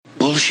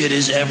bullshit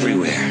is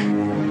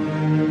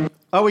everywhere.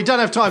 Oh, we don't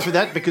have time for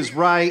that because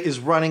Ray is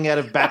running out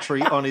of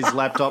battery on his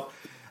laptop.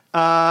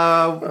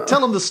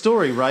 Tell them the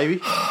story, Ray.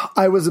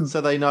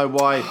 So they know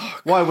why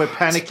we're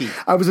panicky.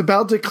 I was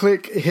about to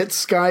hit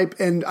Skype,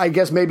 and I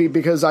guess maybe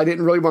because I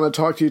didn't really want to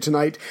talk to you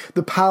tonight,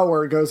 the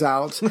power goes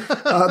out.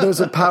 There's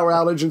a power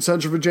outage in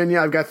Central Virginia.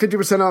 I've got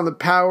 50% on the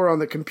power on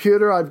the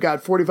computer. I've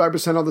got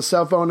 45% on the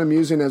cell phone I'm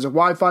using as a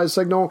Wi-Fi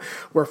signal.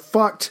 We're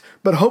fucked,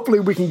 but hopefully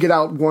we can get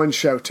out one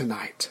show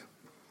tonight.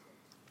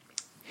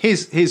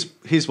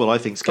 Here's what I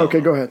think's going on. Okay,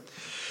 go ahead.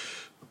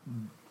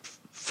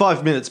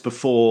 5 minutes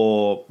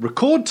before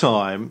record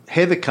time,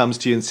 Heather comes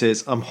to you and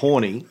says, "I'm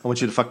horny. I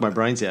want you to fuck my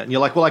brains out." And you're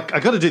like, "Well, I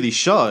got to do these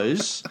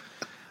shows,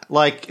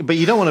 but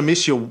you don't want to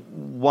miss your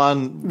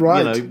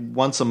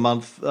once a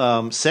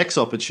month sex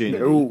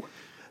opportunity." No.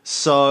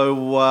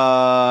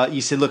 So you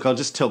said, "Look, I'll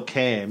just tell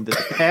Cam that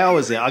the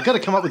power's out. I got to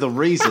come up with a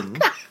reason,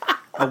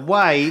 a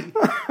way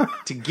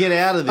to get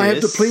out of this. I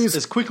have to please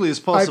as quickly as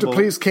possible. I have to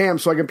please Cam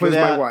so I can please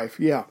my wife."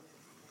 Yeah.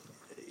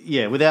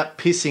 Yeah, without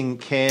pissing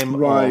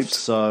Cam off.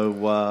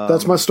 So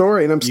that's my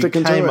story, and I'm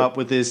sticking to it. You came up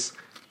with this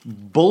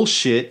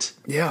bullshit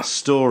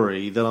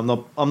story that I'm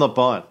not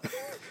buying.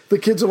 The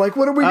kids are like,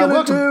 "What are we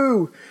going to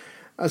do?"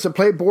 I said,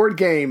 "Play a board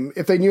game.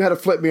 If they knew how to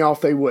flip me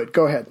off, they would."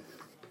 Go ahead.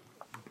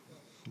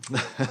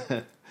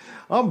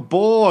 I'm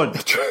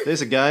bored.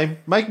 There's a game.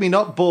 Make me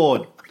not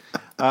bored.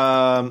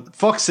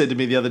 Fox said to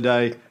me the other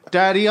day,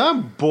 "Daddy,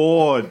 I'm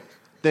bored."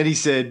 Then he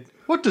said,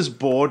 "What does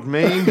bored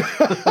mean?"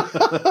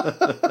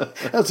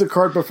 That's a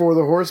cart before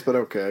the horse, but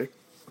okay.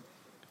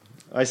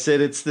 I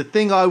said, "It's the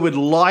thing I would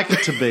like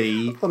it to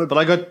be, but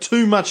I got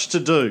too much to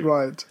do.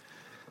 Right.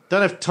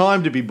 Don't have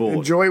time to be bored."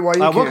 Enjoy it while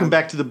you can. Welcome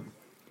back to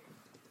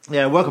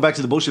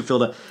the Bullshit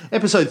Filter,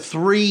 episode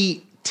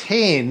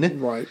 310.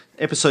 Right.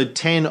 Episode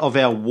 10 of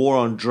our War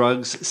on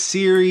Drugs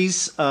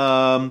series.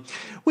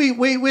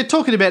 We're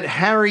talking about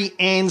Harry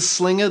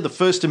Anslinger, the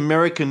first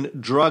American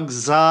drug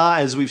czar,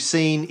 as we've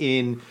seen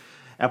in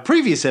our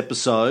previous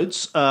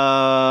episodes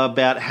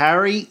about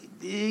Harry.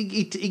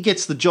 He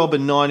gets the job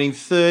in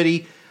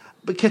 1930.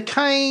 But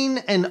cocaine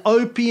and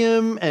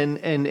opium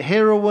and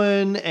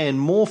heroin and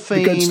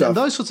morphine and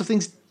those sorts of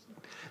things,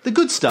 the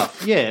good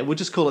stuff, we'll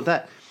just call it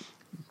that,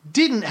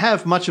 didn't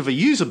have much of a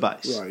user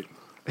base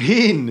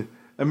in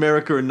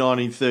America in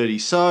 1930.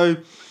 So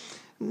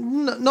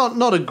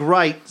not a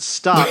great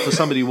start for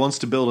somebody who wants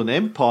to build an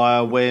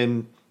empire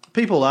when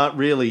people aren't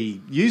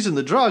really using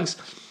the drugs.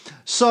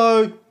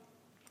 So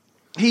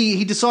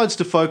he decides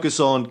to focus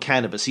on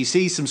cannabis. He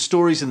sees some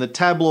stories in the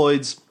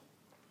tabloids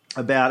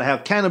about how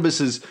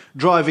cannabis is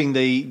driving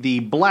the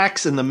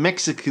blacks and the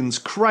Mexicans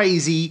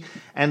crazy,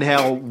 and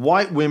how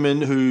white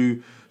women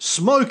who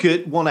smoke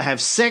it want to have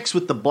sex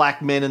with the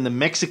black men and the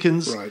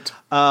Mexicans. Right.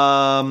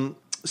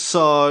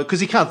 So,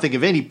 because he can't think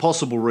of any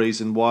possible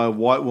reason why a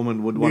white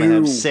woman would want to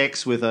have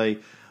sex with a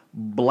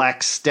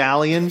black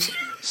stallion.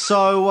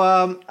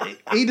 So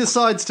he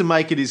decides to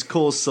make it his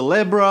cause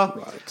célèbre.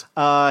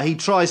 Right. He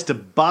tries to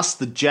bust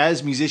the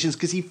jazz musicians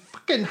because he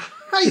fucking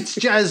hates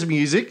jazz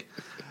music.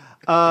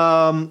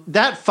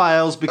 That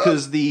fails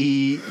because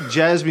the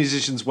jazz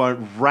musicians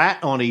won't rat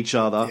on each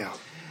other. Yeah.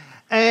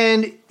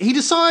 And he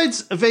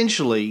decides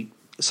eventually,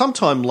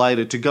 sometime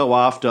later, to go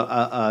after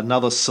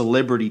another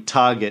celebrity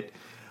target,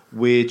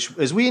 which,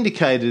 as we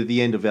indicated at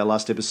the end of our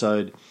last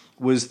episode,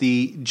 was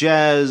the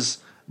jazz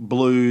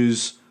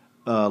blues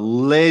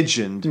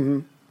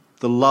legend,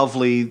 the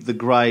lovely, the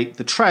great,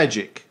 the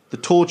tragic, the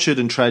tortured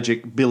and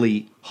tragic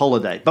Billie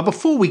Holiday. But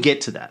before we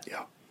get to that,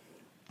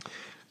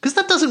 because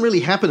that doesn't really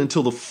happen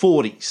until the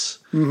 40s,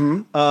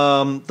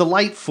 the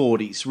late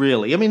 40s,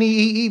 really. I mean,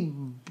 he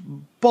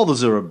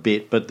bothers her a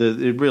bit, but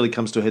it really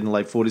comes to a head in the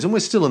late 40s, and we're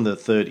still in the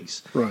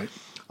 30s. Right.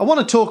 I want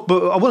to talk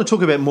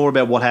about more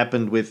about what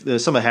happened with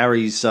some of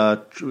Harry's,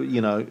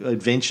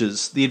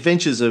 adventures, the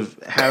adventures of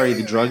Harry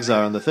the drug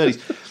czar in the 30s.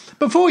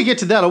 Before we get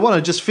to that, I want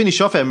to just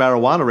finish off our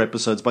marijuana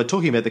episodes by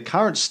talking about the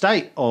current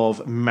state of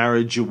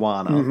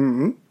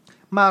marijuana.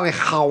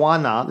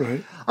 Marijuana.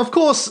 Right. Of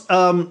course,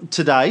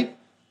 today,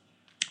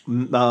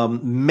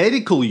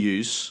 medical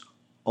use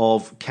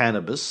of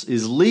cannabis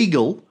is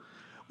legal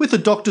with a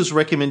doctor's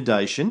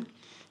recommendation,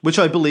 which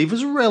I believe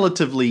is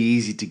relatively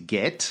easy to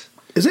get.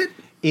 Is it?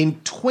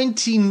 In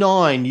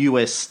 29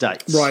 US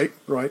states. Right.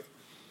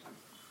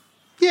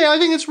 Yeah, I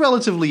think it's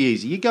relatively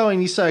easy. You go and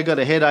you say, "I got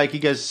a headache," he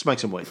goes, "Smoke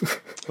some weed."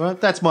 Right?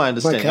 That's my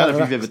understanding. I don't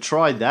know if you've ever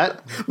tried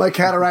that. My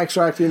cataracts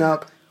are acting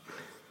up.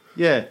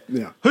 Yeah.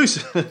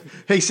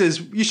 He says,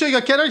 "You sure you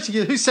got cataracts?"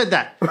 Who said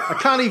that? I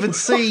can't even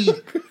see.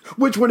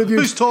 Which one of you?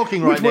 Who's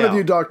talking right now? Which one of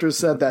you doctors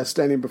said that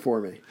standing before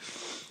me?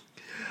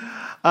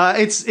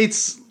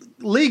 It's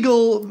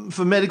legal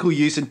for medical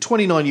use in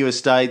 29 US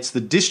states, the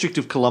District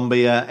of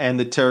Columbia, and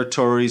the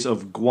territories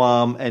of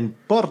Guam and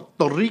Puerto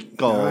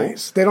Rico.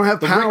 Nice. They don't have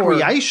power.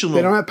 They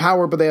don't have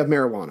power, but they have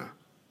marijuana.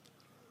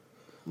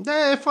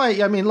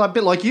 I mean, a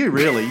bit like you,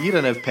 really. You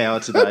don't have power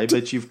today,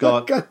 but you've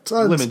got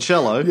tons.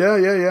 limoncello.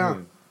 Yeah.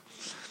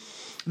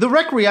 The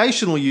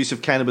recreational use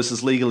of cannabis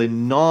is legal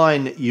in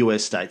 9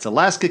 US states: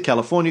 Alaska,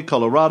 California,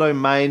 Colorado,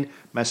 Maine,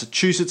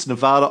 Massachusetts,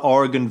 Nevada,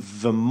 Oregon,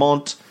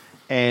 Vermont,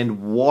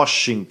 and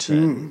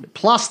Washington,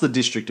 plus the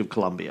District of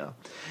Columbia.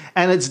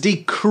 And it's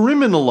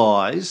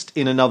decriminalized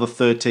in another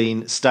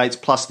 13 states,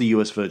 plus the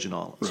US Virgin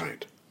Islands.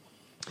 Right.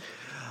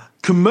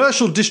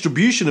 Commercial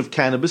distribution of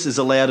cannabis is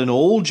allowed in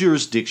all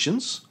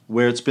jurisdictions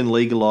where it's been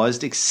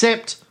legalized,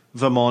 except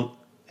Vermont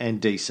and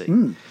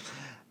DC.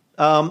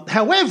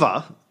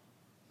 However,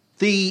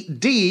 the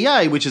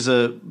DEA, which is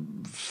a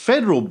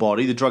federal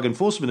body, the Drug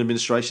Enforcement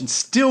Administration,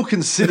 still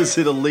considers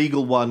it a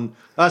legal one,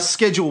 a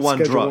Schedule 1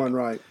 drug. Schedule 1,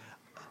 right.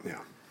 Yeah.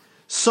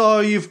 So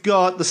you've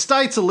got the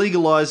states are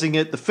legalizing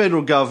it, the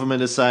federal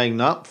government is saying,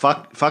 no,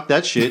 fuck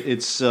that shit,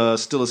 it's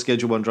still a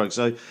Schedule 1 drug.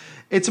 So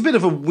it's a bit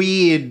of a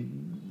weird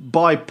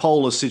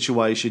bipolar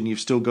situation you've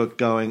still got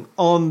going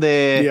on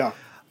there.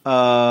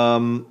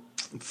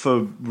 For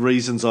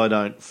reasons I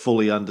don't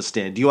fully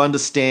understand. Do you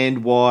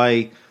understand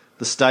why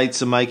the states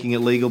are making it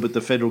legal, but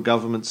the federal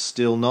government's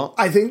still not?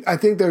 I think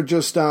they're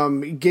just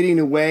getting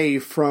away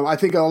from. I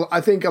think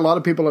a lot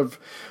of people have,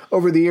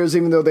 over the years,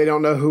 even though they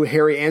don't know who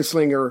Harry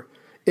Anslinger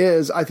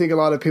is, I think a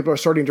lot of people are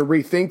starting to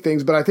rethink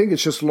things. But I think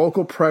it's just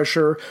local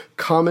pressure,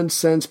 common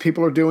sense.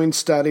 People are doing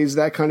studies,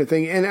 that kind of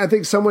thing. And I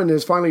think someone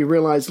has finally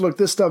realized, look,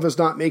 this stuff is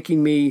not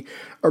making me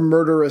a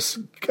murderous,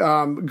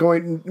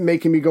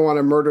 making me go on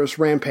a murderous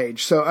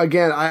rampage. So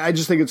again, I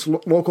just think it's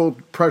local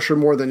pressure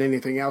more than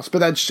anything else. But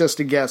that's just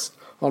a guess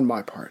on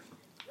my part.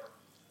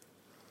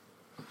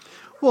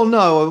 Well,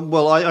 no.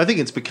 Well, I think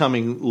it's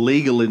becoming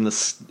legal in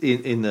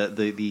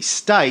the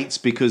states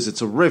because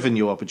it's a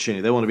revenue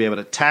opportunity. They want to be able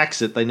to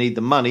tax it. They need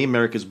the money.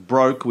 America's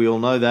broke. We all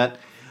know that.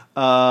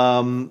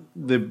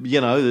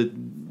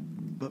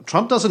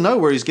 Trump doesn't know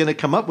where he's going to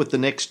come up with the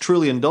next $1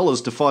 trillion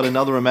to fight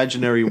another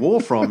imaginary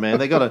war from. Man,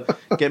 they got to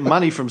get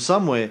money from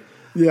somewhere.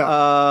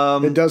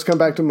 Yeah, it does come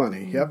back to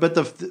money. Yep.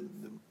 But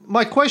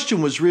my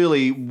question was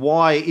really,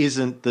 why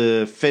isn't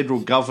the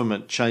federal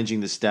government changing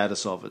the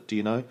status of it? Do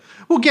you know?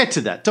 We'll get to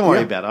that. Don't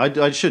worry about it.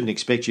 I shouldn't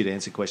expect you to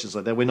answer questions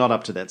like that. We're not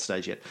up to that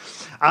stage yet.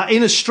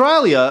 In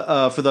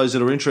Australia, for those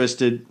that are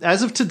interested,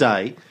 as of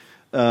today,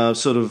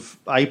 sort of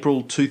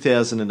April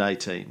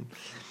 2018,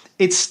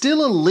 it's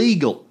still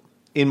illegal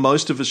in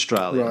most of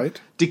Australia. Right.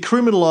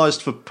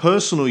 Decriminalised for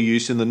personal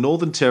use in the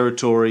Northern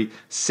Territory,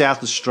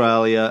 South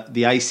Australia,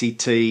 the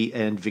ACT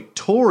and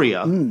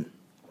Victoria.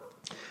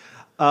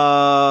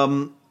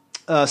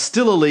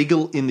 Still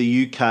illegal in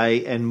the UK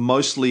and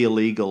mostly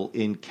illegal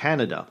in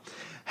Canada.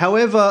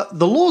 However,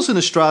 the laws in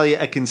Australia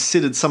are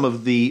considered some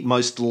of the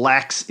most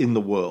lax in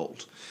the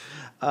world.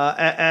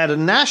 At a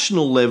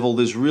national level,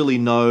 there's really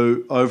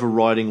no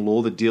overriding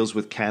law that deals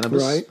with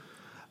cannabis. Right.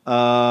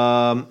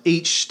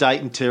 Each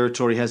state and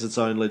territory has its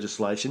own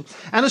legislation.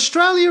 And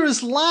Australia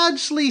has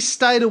largely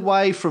stayed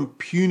away from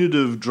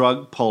punitive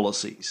drug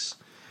policies.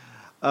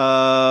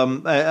 As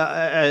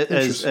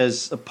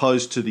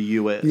opposed to the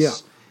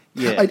US.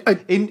 Yeah.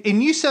 In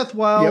New South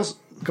Wales. Yep.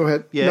 Go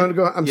ahead. Yeah. No,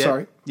 go ahead. I'm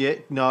sorry. Yeah.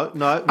 No.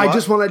 I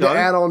just wanted to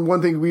add on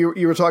one thing.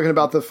 You were talking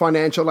about the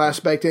financial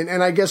aspect,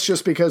 and I guess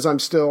just because I'm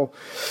still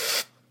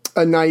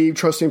a naive,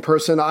 trusting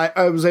person,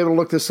 I was able to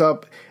look this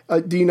up.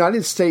 The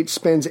United States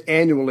spends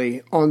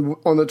annually on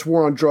its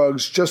war on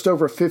drugs just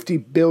over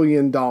 $50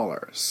 billion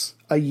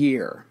a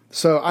year.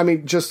 So, I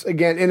mean, just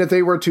again, and if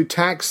they were to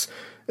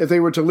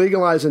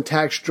legalize and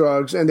tax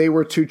drugs and they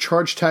were to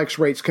charge tax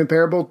rates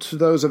comparable to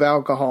those of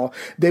alcohol,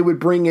 they would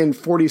bring in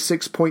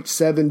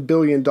 $46.7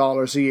 billion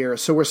a year.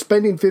 So we're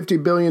spending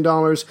 $50 billion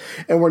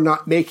and we're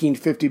not making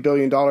 $50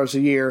 billion a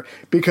year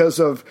because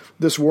of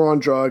this war on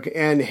drug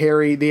and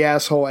Harry the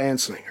asshole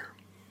Anslinger.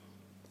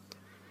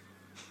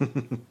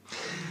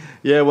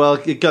 Yeah, well,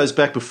 it goes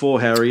back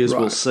before Harry, as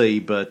we'll see,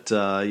 but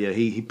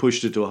he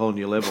pushed it to a whole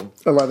new level.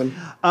 11.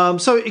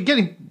 So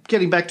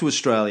getting back to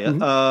Australia,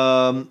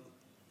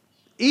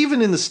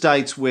 even in the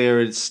states where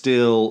it's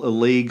still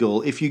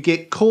illegal, if you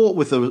get caught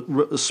with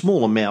a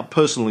small amount,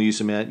 personal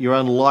use amount, you're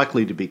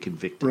unlikely to be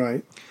convicted.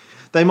 Right.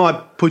 They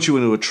might put you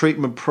into a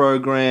treatment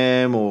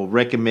program or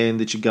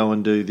recommend that you go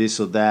and do this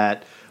or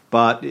that,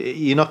 but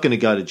you're not going to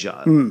go to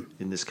jail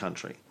in this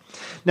country.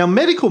 Now,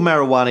 medical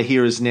marijuana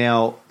here is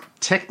now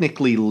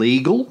technically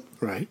legal.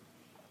 Right.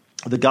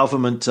 The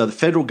government, the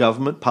federal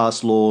government,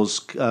 passed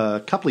laws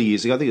a couple of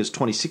years ago. I think it was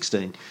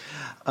 2016.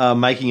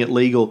 Making it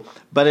legal,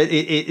 but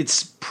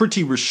it's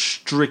pretty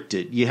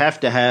restricted. You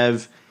have to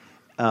have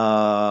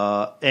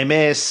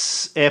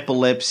MS,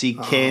 epilepsy,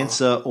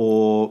 cancer,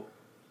 or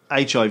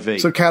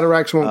HIV. So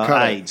cataracts won't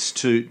cut AIDS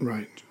to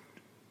right.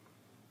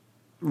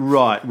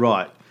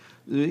 Right.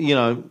 You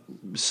know,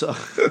 so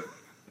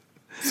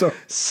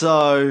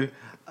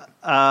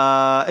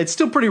it's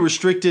still pretty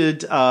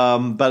restricted.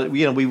 But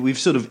you know, we've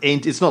sort of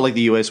it's not like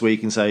the US where you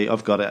can say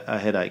I've got a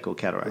headache or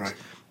cataracts. Right.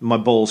 My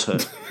balls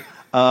hurt.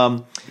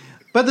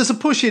 But there's a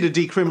push here to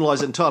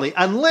decriminalise it entirely,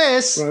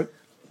 unless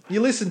you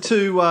listen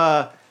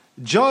to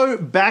Joe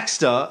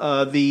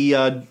Baxter,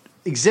 the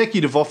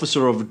executive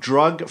officer of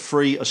Drug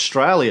Free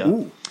Australia.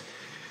 Ooh.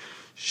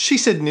 She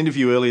said in an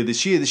interview earlier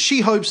this year that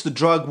she hopes the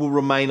drug will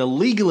remain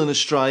illegal in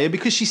Australia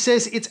because she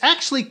says it's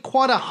actually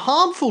quite a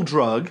harmful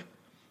drug.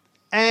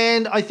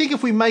 And I think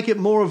if we make it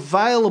more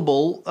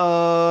available,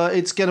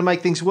 it's going to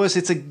make things worse.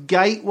 It's a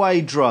gateway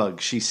drug,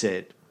 she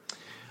said,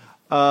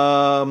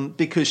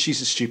 because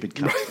she's a stupid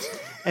cunt.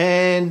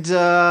 And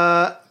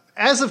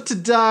as of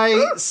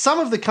today, some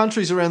of the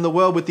countries around the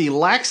world with the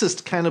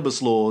laxest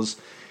cannabis laws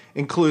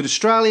include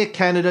Australia,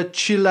 Canada,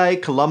 Chile,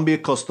 Colombia,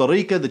 Costa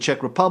Rica, the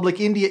Czech Republic,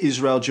 India,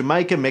 Israel,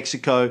 Jamaica,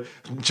 Mexico,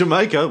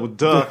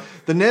 the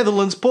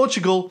Netherlands,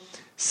 Portugal,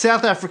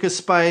 South Africa,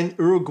 Spain,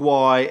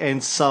 Uruguay,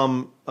 and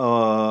some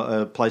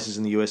places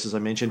in the US, as I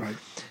mentioned. Right.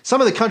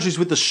 Some of the countries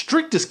with the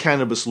strictest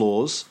cannabis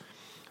laws,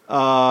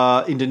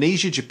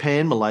 Indonesia,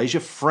 Japan, Malaysia,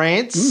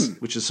 France,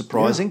 which is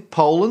surprising,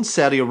 Poland,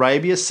 Saudi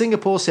Arabia,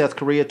 Singapore, South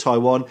Korea,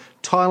 Taiwan,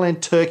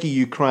 Thailand, Turkey,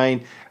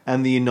 Ukraine,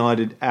 and the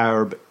United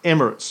Arab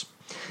Emirates.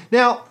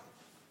 Now,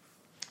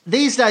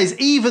 these days,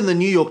 even the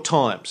New York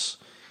Times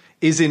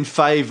is in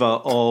favour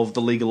of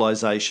the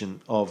legalisation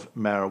of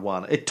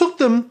marijuana. It took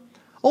them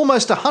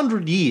almost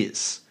 100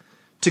 years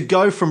to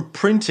go from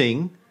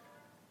printing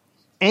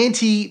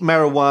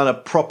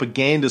anti-marijuana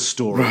propaganda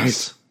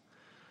stories.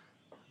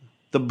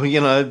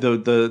 Right.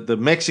 The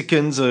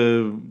Mexicans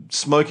are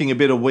smoking a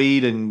bit of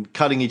weed and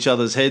cutting each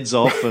other's heads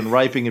off and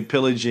raping and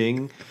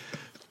pillaging,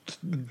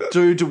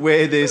 due to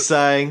where they're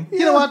saying,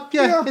 you know what,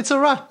 it's all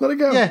right. Let it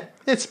go. Yeah,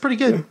 it's pretty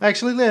good,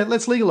 actually. Yeah,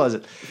 let's legalise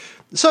it.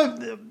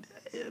 So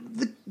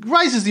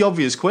raises the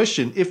obvious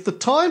question, if the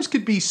Times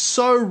could be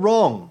so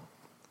wrong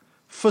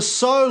for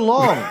so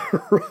long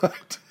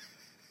right.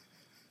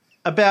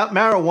 about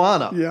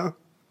marijuana,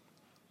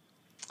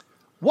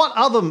 what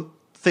other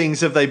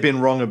things have they been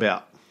wrong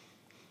about?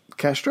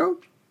 Castro?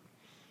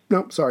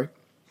 No, sorry.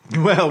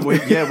 Well, we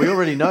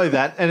already know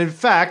that. And in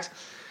fact,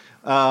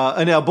 in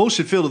our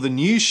Bullshit Field of the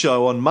News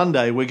show on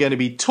Monday, we're going to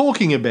be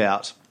talking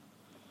about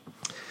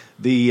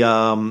the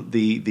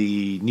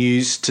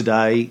news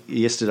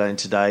yesterday and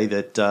today,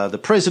 that the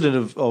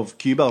president of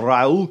Cuba,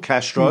 Raul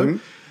Castro,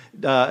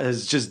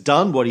 has just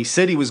done what he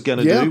said he was going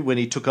to do when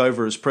he took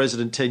over as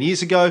president 10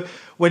 years ago.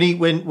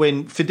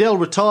 When Fidel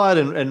retired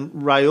and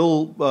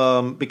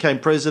Raul became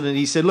president,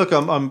 he said, look,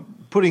 I'm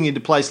putting into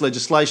place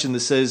legislation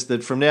that says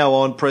that from now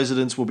on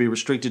presidents will be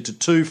restricted to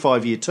 2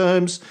 5-year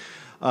terms.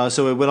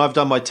 So when I've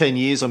done my 10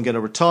 years, I'm going to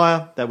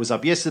retire. That was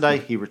up yesterday.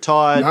 He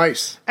retired.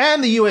 Nice.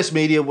 And the US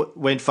media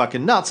went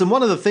fucking nuts. And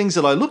one of the things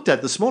that I looked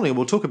at this morning, and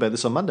we'll talk about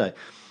this on Monday,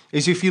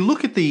 is if you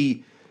look at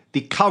the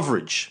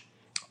coverage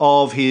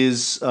of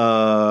his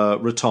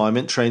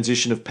retirement,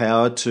 transition of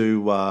power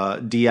to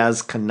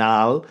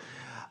Diaz-Canel,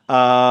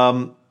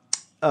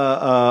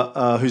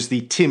 who's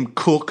the Tim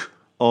Cook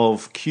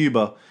of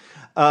Cuba,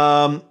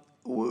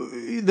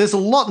 there's a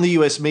lot in the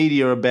US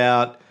media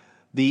about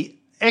the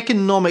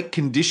economic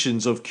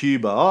conditions of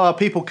Cuba. Oh,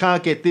 people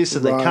can't get this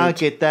and they can't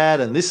get that,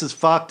 and this is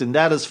fucked and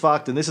that is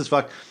fucked and this is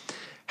fucked.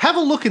 Have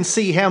a look and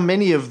see how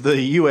many of the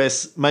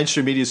US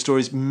mainstream media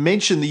stories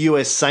mention the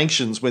US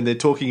sanctions when they're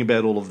talking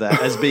about all of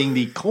that as being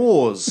the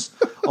cause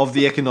of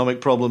the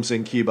economic problems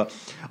in Cuba.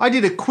 I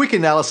did a quick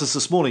analysis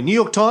this morning. New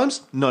York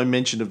Times, no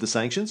mention of the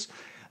sanctions.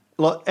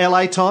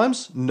 LA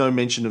Times, no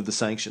mention of the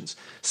sanctions.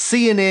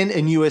 CNN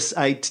and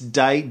USA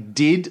Today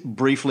did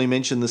briefly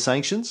mention the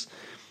sanctions.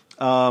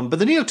 But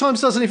the New York Times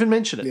doesn't even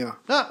mention it. Yeah.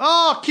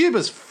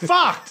 Cuba's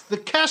fucked. The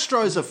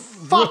Castros have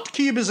fucked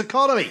Cuba's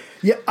economy.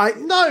 Yeah,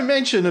 no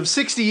mention of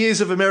 60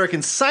 years of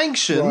American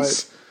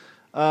sanctions,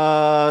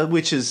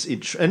 which is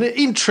an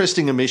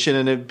interesting omission.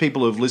 And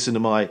people who have listened to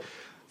my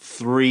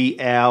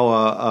 3-hour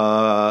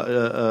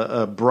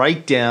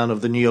breakdown of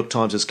the New York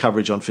Times'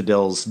 coverage on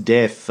Fidel's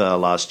death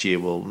last year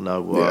will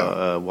know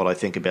what I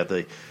think about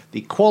the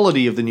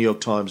quality of the New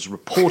York Times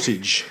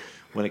reportage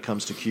when it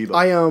comes to Cuba.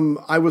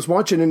 I was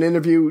watching an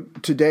interview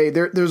today.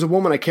 There's a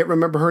woman, I can't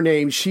remember her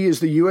name. She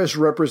is the U.S.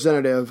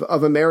 representative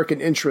of American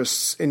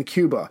interests in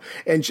Cuba.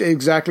 And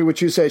exactly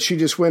what you said. She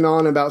just went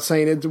on about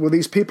saying, well,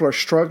 these people are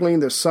struggling.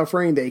 They're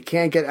suffering. They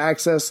can't get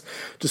access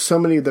to so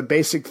many of the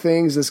basic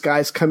things. This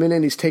guy's coming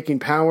in. He's taking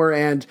power.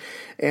 And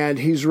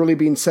he's really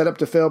being set up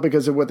to fail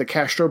because of what the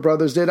Castro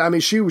brothers did. I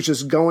mean, she was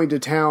just going to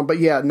town. But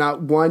yeah,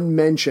 not one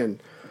mention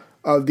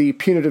of the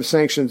punitive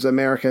sanctions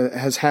America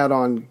has had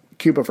on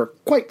Cuba for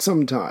quite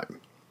some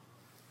time.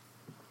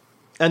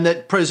 And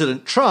that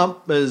President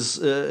Trump has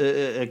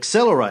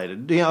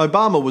accelerated. You know,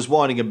 Obama was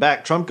winding him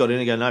back. Trump got in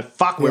and go, no,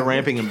 fuck, we're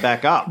ramping him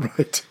back up.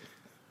 Right.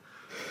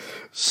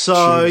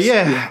 So,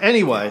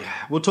 anyway,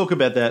 we'll talk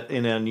about that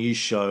in our news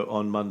show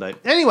on Monday.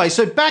 Anyway,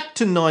 so back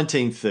to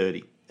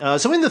 1930.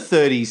 So in the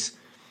 30s,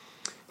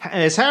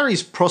 as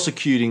Harry's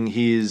prosecuting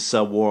his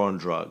war on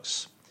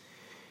drugs,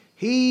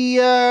 he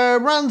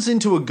runs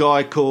into a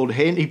guy called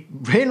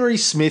Henry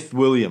Smith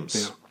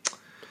Williams. Yeah.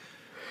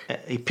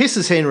 He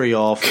pisses Henry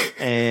off,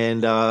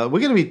 and we're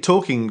going to be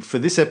talking for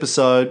this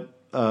episode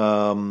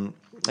and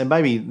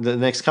maybe the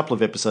next couple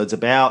of episodes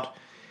about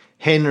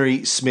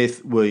Henry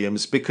Smith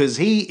Williams, because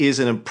he is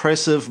an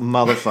impressive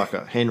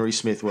motherfucker, Henry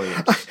Smith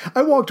Williams.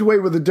 I walked away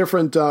with a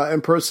different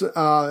impression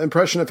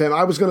of him.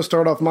 I was going to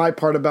start off my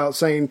part about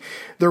saying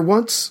there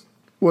once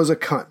was a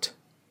cunt,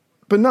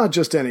 but not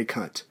just any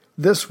cunt.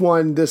 This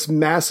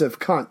massive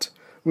cunt,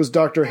 was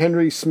Dr.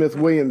 Henry Smith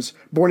Williams,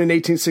 born in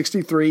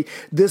 1863.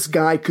 This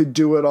guy could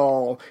do it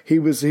all. He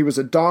was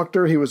a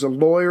doctor, he was a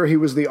lawyer, he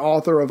was the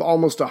author of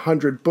almost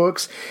 100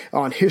 books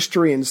on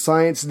history and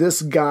science.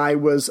 This guy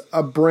was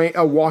a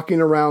walking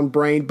around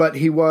brain, but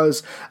he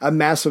was a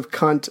massive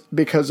cunt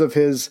because of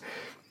his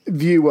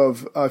view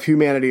of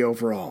humanity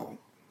overall.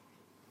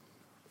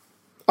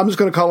 I'm just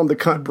going to call him the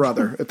cunt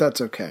brother, if that's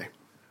okay.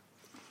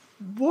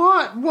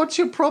 What? What's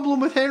your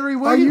problem with Henry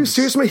Williams? Are you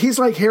serious? He's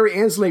like Harry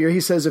Anslinger.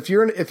 He says if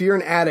you're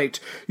an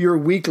addict, you're a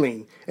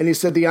weakling. And he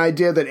said the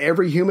idea that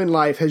every human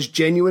life has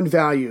genuine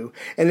value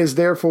and is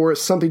therefore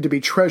something to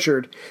be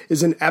treasured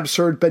is an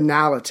absurd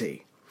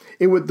banality.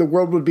 The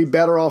world would be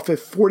better off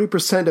if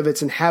 40% of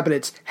its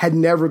inhabitants had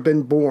never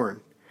been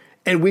born.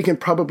 And we can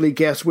probably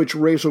guess which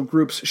racial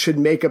groups should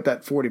make up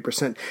that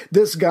 40%.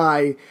 This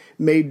guy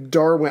made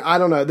Darwin, I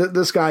don't know,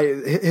 this guy,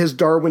 his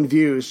Darwin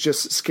views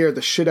just scared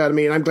the shit out of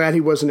me, and I'm glad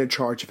he wasn't in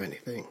charge of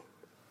anything.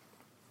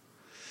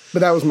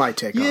 But that was my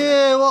take on it.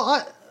 Yeah,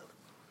 well,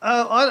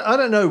 I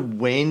don't know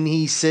when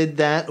he said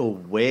that or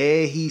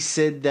where he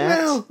said that.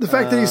 Well, the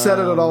fact that he said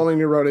it at all and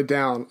he wrote it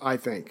down, I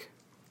think.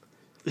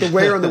 The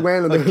where and the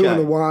when and the who and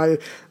the why,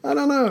 I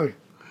don't know.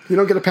 You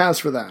don't get a pass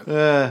for that.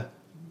 Yeah.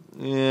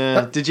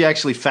 Did you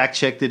actually fact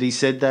check that he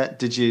said that?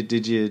 Did you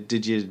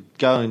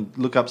go and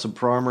look up some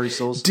primary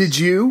sources? Did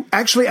you?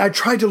 Actually, I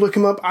tried to look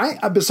him up.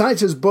 Besides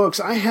his books,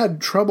 I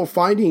had trouble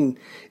finding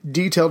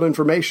detailed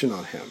information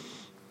on him.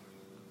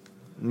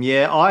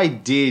 Yeah, I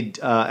did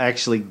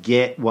actually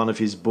get one of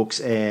his books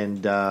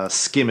and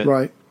skim it.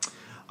 Right.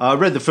 I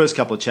read the first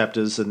couple of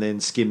chapters and then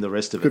skimmed the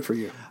rest of it. Good for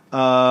you.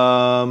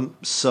 I'm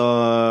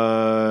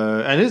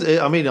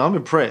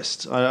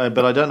impressed,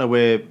 but I don't know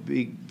where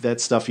that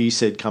stuff you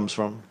said comes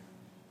from.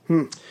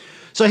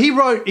 So he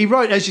wrote,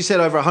 as you said,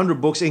 over 100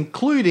 books,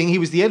 including he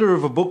was the editor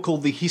of a book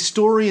called The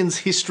Historian's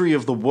History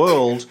of the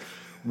World,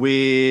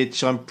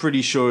 which I'm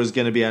pretty sure is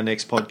going to be our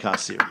next podcast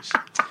series.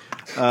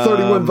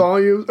 31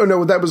 volumes? Oh,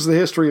 no, that was The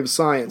History of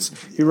Science.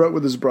 He wrote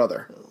with his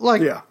brother.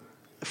 Yeah.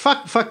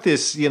 Fuck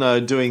this,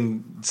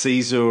 doing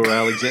Caesar or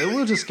Alexander.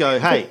 We'll just go,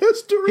 hey,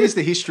 here's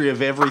the history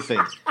of everything.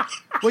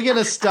 We're going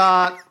to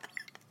start...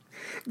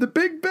 The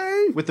Big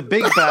Bang? With the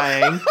Big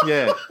Bang,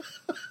 yeah.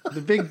 The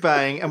Big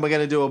Bang, and we're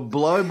going to do a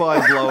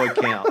blow-by-blow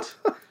account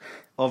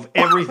of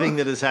everything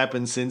that has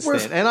happened since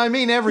then. And I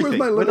mean everything.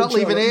 We're not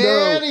leaving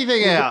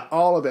anything out.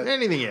 All of it.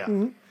 Anything out.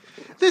 Mm-hmm.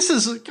 This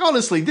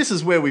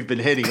is where we've been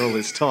heading all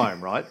this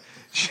time, right?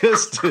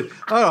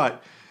 All right,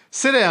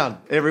 sit down,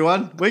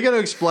 everyone. We're going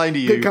to explain to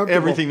you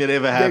everything that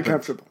ever happened. Get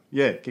comfortable.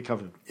 Yeah, get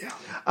comfortable. Yeah.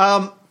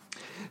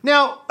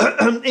 Now,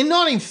 in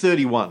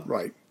 1931,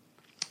 right,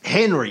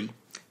 Henry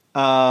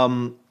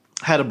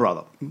had a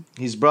brother.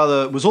 His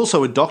brother was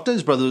also a doctor.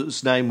 His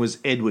brother's name was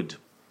Edward.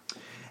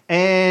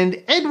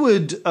 And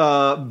Edward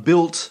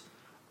built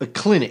a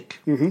clinic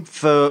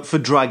for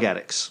drug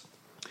addicts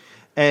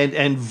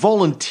and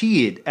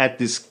volunteered at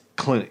this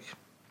clinic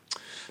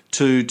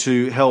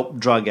to help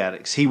drug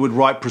addicts. He would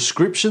write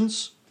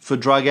prescriptions for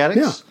drug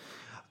addicts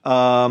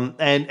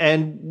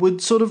and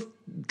would sort of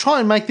try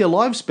and make their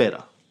lives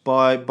better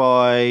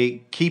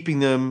by keeping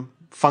them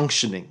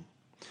functioning.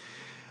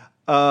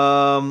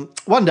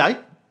 One day,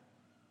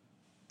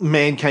 a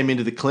man came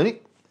into the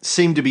clinic,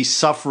 seemed to be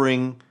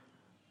suffering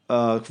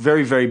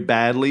very, very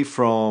badly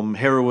from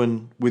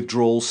heroin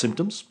withdrawal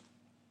symptoms.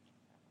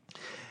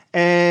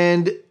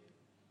 And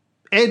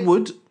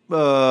Edward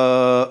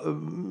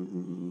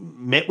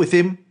met with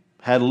him,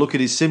 had a look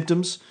at his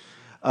symptoms.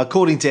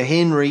 According to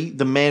Henry,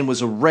 the man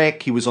was a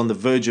wreck. He was on the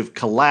verge of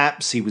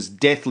collapse. He was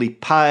deathly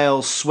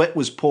pale. Sweat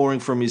was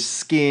pouring from his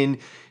skin.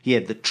 He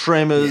had the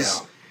tremors.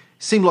 Yeah.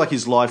 Seemed like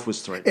his life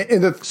was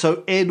threatened.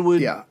 So Edward...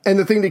 Yeah, and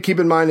the thing to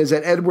keep in mind is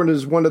that Edward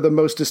is one of the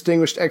most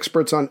distinguished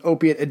experts on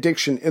opiate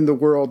addiction in the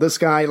world. This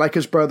guy, like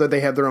his brother,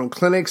 they have their own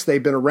clinics.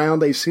 They've been around.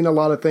 They've seen a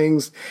lot of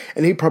things.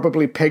 And he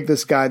probably pegged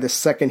this guy the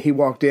second he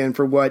walked in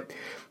for what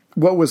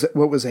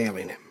was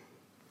ailing him.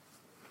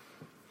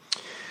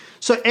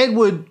 So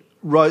Edward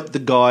wrote the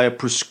guy a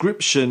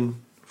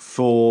prescription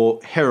for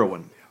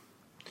heroin.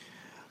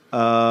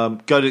 Go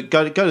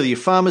to your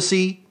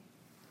pharmacy...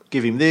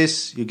 Give him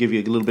this. He'll give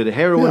you a little bit of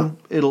heroin.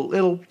 Yeah.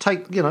 It'll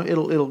take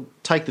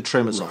the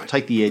tremors off,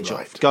 take the edge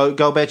off. Go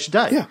about your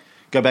day. Yeah.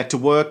 Go back to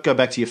work. Go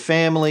back to your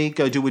family.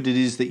 Go do what it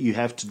is that you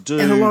have to do.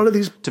 And a lot of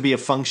these to be a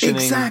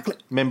functioning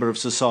member of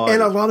society.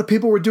 And a lot of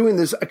people were doing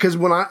this because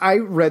when I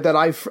read that,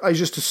 I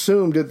just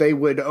assumed that they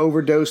would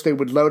overdose, they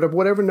would load up,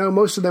 whatever. No,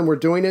 most of them were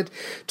doing it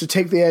to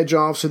take the edge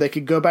off, so they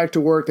could go back to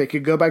work. They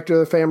could go back to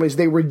their families.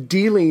 They were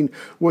dealing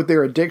with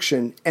their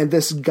addiction, and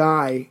this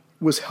guy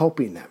was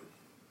helping them.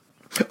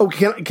 Oh,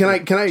 can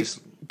I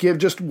give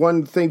just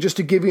one thing, just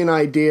to give you an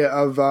idea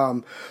of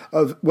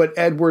what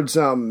Edward's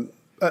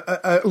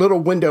a little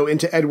window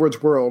into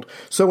Edward's world.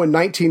 So in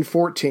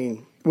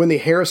 1914, when the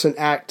Harrison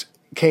Act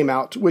came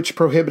out, which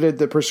prohibited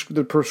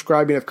the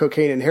prescribing of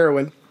cocaine and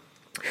heroin,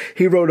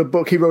 he wrote a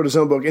book. He wrote his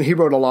own book, and he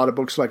wrote a lot of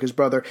books like his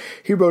brother.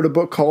 He wrote a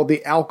book called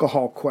The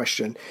Alcohol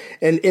Question.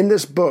 And in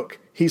this book,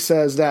 he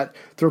says that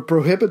the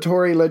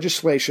prohibitory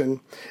legislation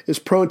is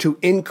prone to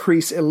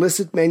increase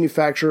illicit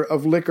manufacture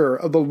of liquor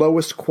of the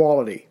lowest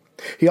quality.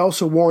 He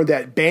also warned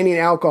that banning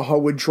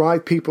alcohol would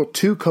drive people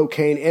to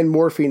cocaine and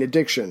morphine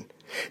addiction.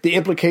 The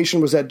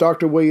implication was that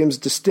Dr. Williams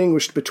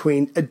distinguished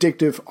between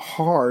addictive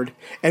hard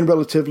and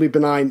relatively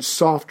benign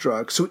soft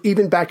drugs. So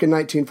even back in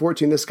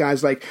 1914, this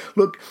guy's like,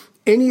 look,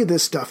 any of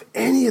this stuff,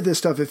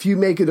 if you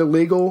make it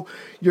illegal,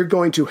 you're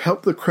going to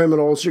help the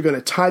criminals, you're going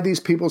to tie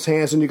these people's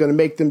hands, and you're going to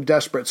make them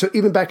desperate. So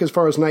even back as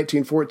far as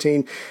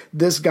 1914,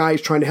 this guy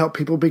is trying to help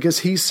people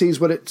because he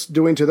sees what it's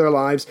doing to their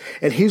lives,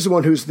 and he's the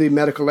one who's the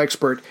medical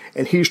expert,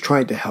 and he's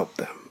trying to help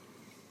them.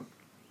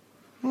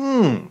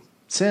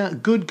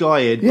 Good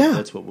guy, Edward. Yeah.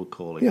 That's what we'll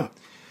call him. Yeah.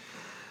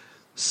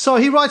 So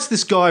he writes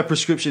this guy a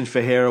prescription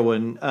for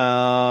heroin,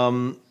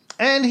 and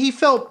he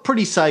felt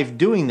pretty safe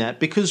doing that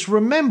because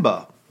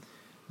remember,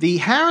 the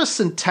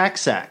Harrison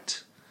Tax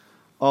Act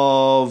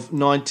of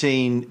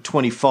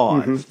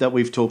 1925 that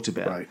we've talked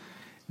about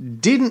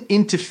didn't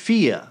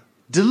interfere,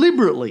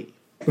 deliberately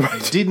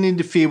didn't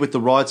interfere with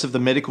the rights of the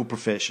medical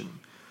profession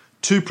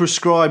to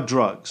prescribe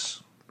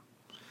drugs.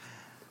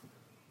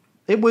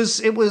 It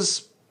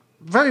was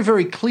very,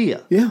 very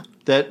clear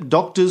that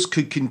doctors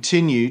could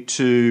continue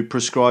to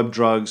prescribe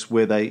drugs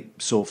where they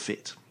saw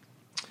fit.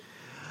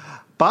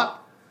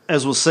 But,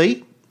 as we'll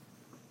see,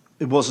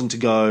 it wasn't to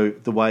go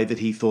the way that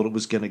he thought it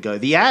was going to go.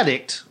 The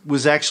addict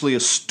was actually a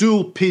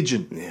stool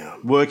pigeon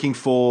working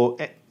for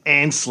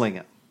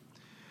Anslinger.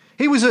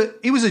 He was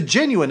a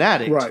genuine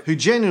addict who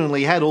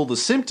genuinely had all the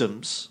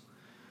symptoms,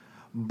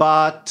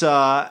 but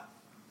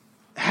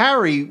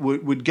Harry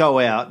would go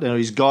out,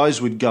 his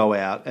guys would go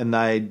out and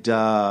they'd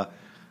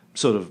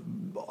sort of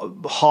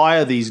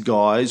hire these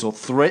guys or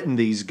threaten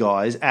these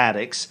guys,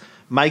 addicts,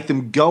 make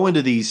them go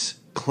into these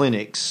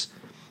clinics,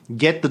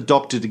 get the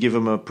doctor to give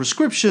them a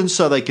prescription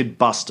so they could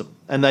bust them.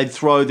 And they'd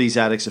throw these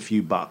addicts a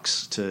few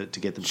bucks to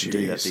get them to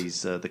do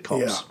that, the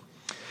cops. Yeah.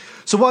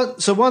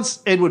 So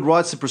once Edward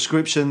writes the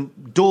prescription,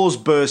 doors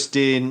burst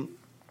in,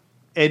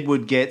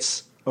 Edward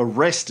gets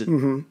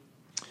arrested.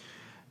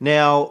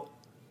 Now,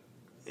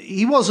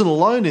 he wasn't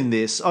alone in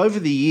this. Over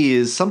the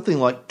years, something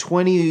like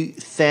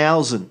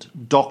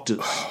 20,000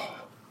 doctors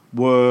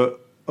were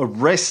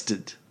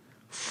arrested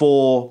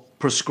for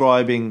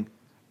prescribing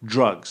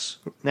drugs.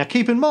 Now,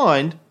 keep in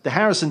mind, the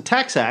Harrison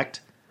Tax Act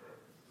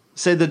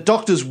said that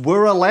doctors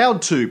were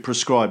allowed to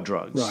prescribe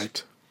drugs.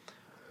 Right.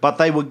 But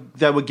they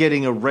were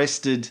getting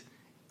arrested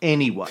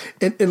anyway.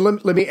 And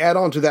let me add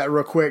on to that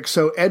real quick.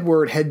 So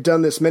Edward had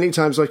done this many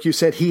times. Like you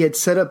said, he had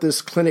set up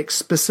this clinic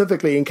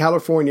specifically in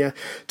California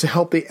to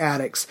help the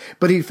addicts.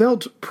 But he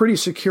felt pretty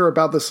secure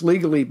about this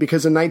legally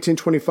because in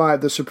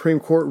 1925, the Supreme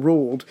Court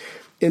ruled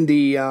in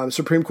the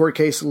Supreme Court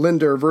case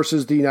Linder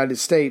versus the United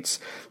States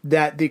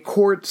that the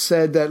court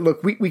said that,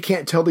 look, we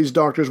can't tell these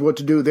doctors what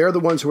to do. They're the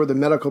ones who are the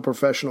medical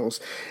professionals.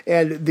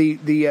 And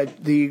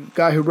the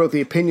guy who wrote the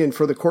opinion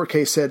for the court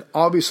case said,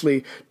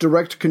 obviously,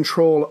 direct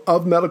control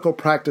of medical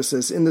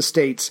practices in the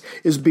states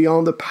is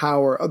beyond the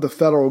power of the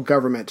federal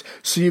government.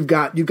 So you've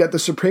got the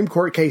Supreme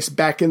Court case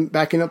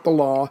backing up the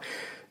law.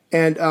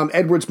 And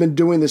Edward's been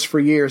doing this for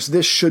years.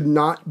 This should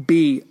not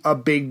be a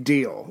big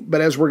deal.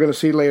 But as we're going to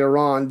see later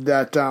on,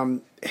 that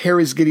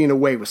Harry's getting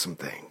away with some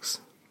things.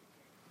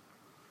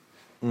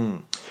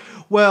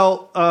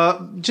 Well,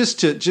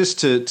 just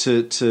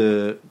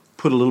to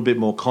put a little bit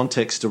more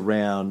context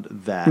around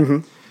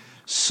that.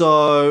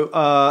 So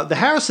the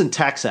Harrison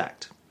Tax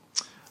Act.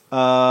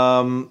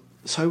 So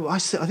I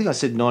think I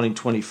said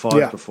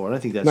 1925 before. I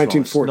don't think that's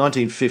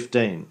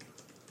 1914.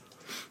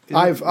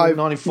 Right.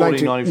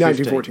 1915.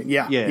 1914.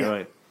 Yeah,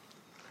 right.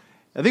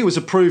 I think it was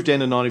approved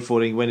end of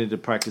 1914, went into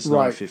practice in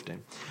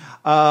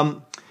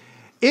 1915.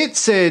 It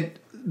said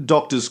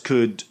doctors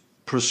could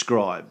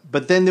prescribe,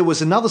 but then there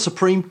was another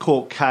Supreme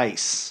Court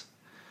case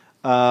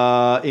in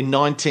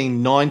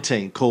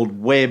 1919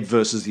 called Webb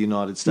versus the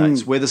United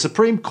States, where the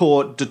Supreme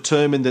Court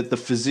determined that the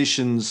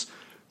physicians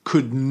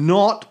could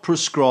not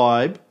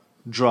prescribe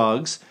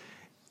drugs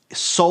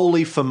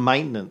solely for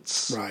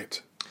maintenance.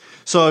 Right.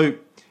 So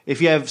if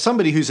you have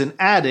somebody who's an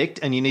addict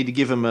and you need to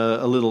give them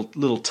a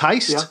little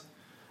taste,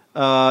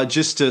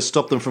 just to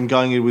stop them from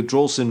going into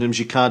withdrawal symptoms,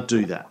 you can't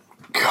do that.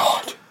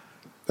 God,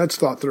 that's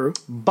thought through.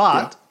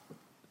 But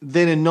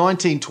then in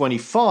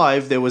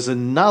 1925, there was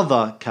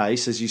another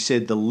case, as you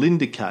said, the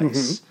Linder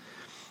case.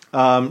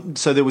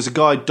 So there was a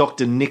guy,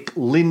 Dr. Nick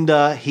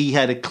Linder. He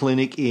had a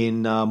clinic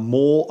in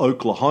Moore,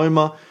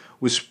 Oklahoma,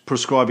 was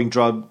prescribing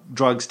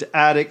drugs to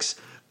addicts,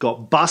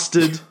 got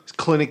busted, his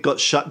clinic got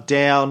shut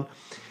down.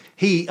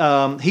 He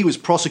was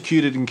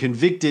prosecuted and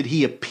convicted.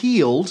 He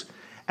appealed,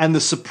 and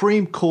the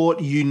Supreme Court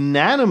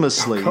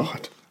unanimously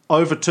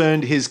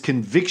overturned his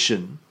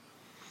conviction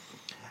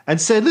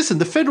and said, listen,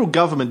 the federal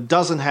government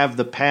doesn't have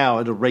the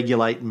power to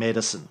regulate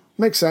medicine.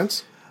 Makes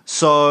sense.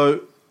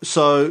 So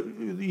So,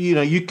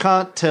 you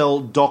can't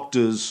tell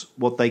doctors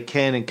what they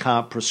can and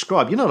can't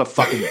prescribe. You're not a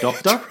fucking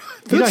doctor.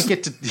 You don't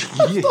get to...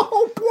 That's the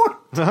whole point.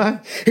 Uh-huh.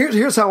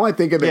 Here's how I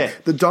think of it. Yeah.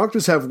 The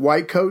doctors have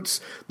white coats.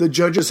 The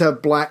judges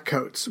have black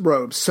coats,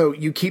 robes. So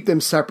you keep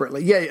them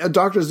separately. Yeah, a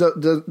doctor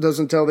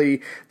doesn't tell the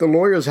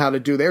lawyers how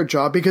to do their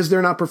job because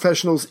they're not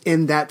professionals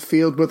in that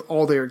field with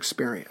all their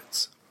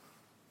experience.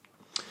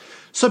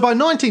 So by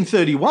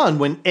 1931,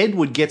 when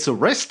Edward gets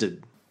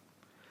arrested,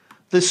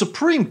 the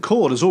Supreme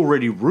Court has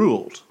already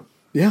ruled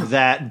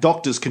that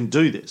doctors can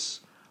do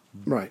this.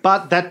 Right.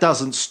 But that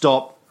doesn't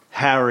stop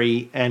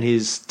Harry and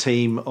his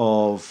team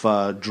of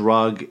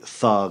drug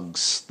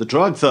thugs, the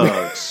drug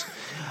thugs.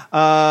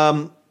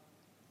 Now,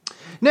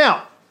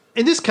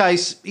 in this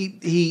case,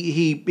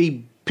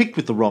 he picked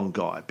with the wrong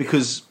guy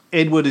because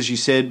Edward, as you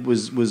said,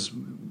 was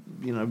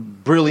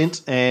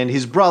brilliant, and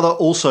his brother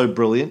also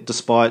brilliant,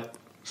 despite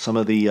some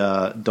of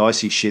the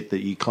dicey shit that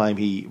you claim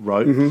he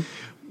wrote in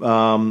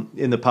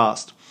the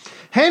past.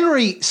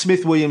 Henry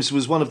Smith Williams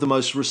was one of the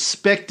most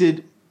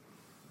respected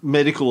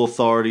medical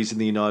authorities in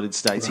the United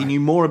States. Right. He knew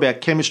more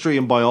about chemistry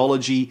and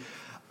biology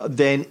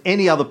than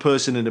any other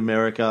person in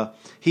America.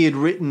 He had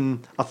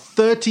written a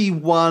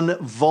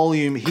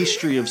 31-volume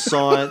history of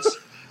science.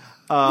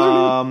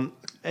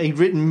 He'd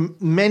written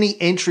many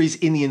entries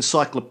in the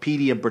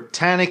Encyclopedia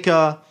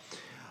Britannica,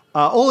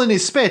 all in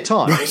his spare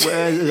time,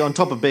 on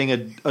top of being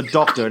a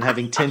doctor and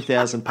having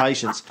 10,000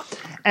 patients.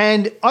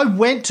 And I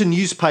went to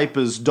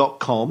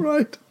newspapers.com.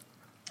 Right.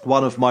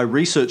 One of my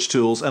research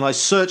tools, and I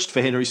searched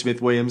for Henry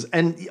Smith Williams,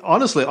 and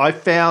honestly, I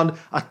found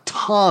a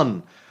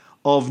ton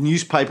of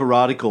newspaper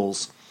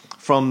articles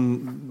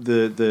from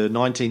the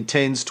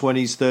 1910s,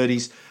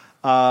 20s,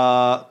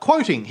 30s,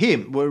 quoting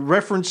him,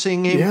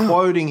 referencing him,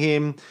 quoting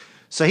him.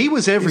 So he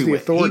was everywhere.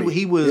 He's the authority.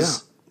 He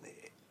was,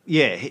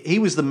 he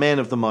was the man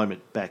of the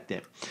moment back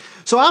then.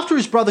 So after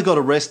his brother got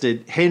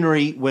arrested,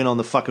 Henry went on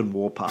the fucking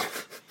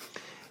warpath,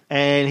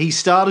 and he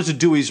started to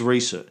do his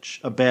research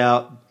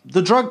about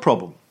the drug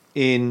problem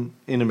in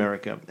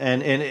America.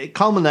 And it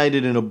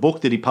culminated in a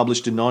book that he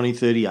published in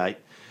 1938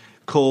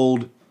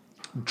 called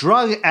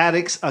Drug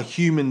Addicts Are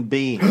Human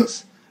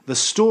Beings, the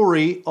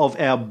story of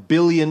our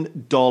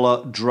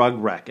billion-dollar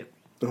drug racket.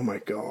 Oh, my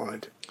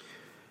God.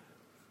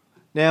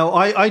 Now,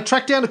 I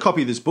tracked down a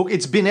copy of this book.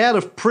 It's been out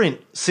of print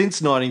since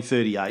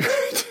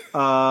 1938.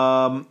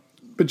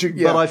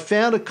 But I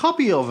found a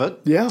copy of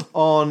it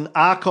on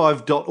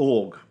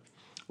archive.org.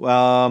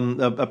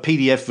 A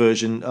PDF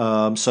version,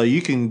 so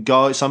you can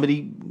go.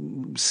 Somebody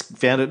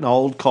found it an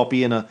old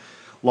copy in a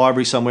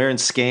library somewhere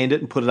and scanned it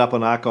and put it up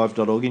on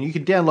archive.org, and you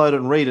can download it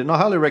and read it. And I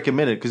highly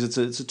recommend it because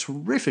it's a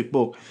terrific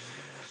book.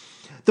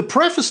 The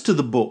preface to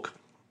the book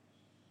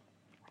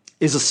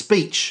is a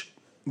speech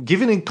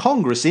given in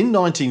Congress in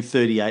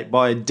 1938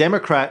 by a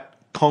Democrat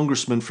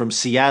congressman from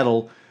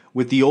Seattle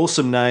with the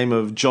awesome name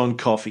of John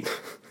Coffey.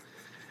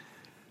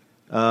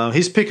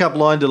 His pickup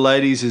line to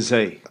ladies is,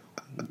 "Hey,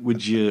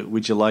 would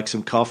you like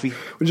some coffee?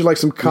 Would you like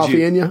some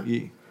coffee in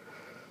you?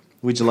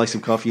 Would you like some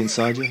coffee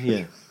inside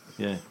you?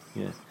 Yeah.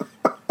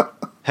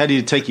 How do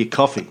you take your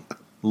coffee?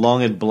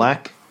 Long and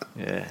black?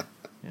 Yeah.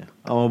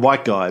 I'm a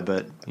white guy,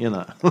 but,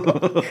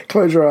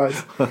 Close your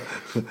eyes.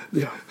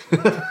 Yeah.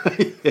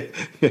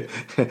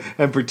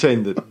 And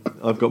pretend that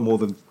I've got more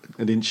than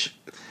an inch.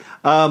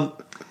 And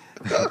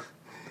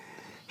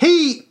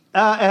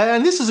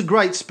this is a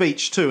great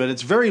speech too, and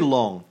it's very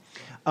long.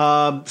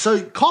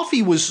 So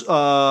Coffey was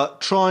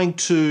trying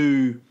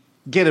to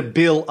get a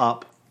bill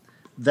up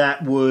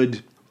that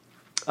would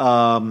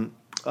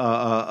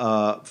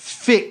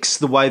fix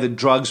the way that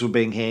drugs were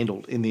being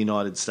handled in the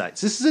United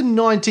States. This is in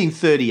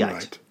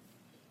 1938.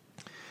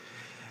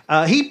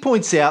 Right. He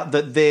points out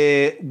that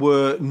there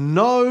were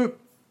no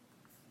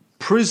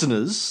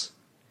prisoners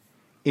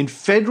in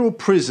federal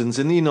prisons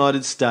in the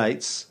United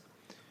States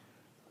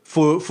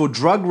for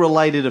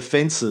drug-related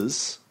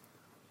offences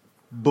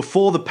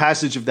before the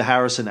passage of the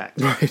Harrison Act.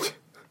 Right.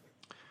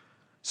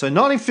 So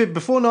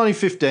before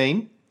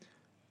 1915,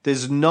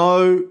 there's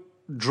no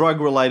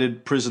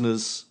drug-related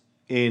prisoners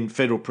in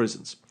federal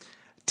prisons.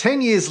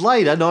 10 years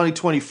later,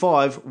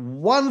 1925,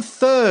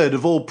 1/3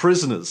 of all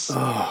prisoners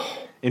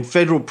in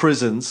federal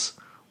prisons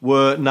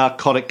were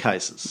narcotic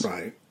cases.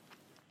 Right.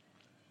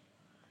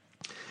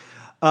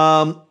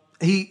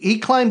 He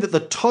claimed that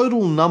the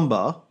total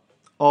number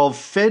of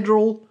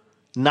federal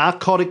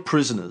narcotic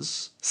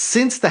prisoners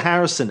since the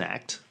Harrison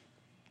Act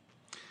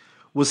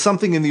was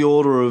something in the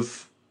order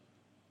of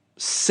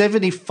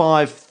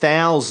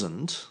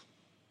 75,000,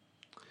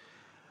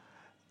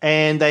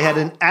 and they had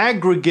an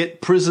aggregate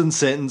prison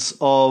sentence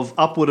of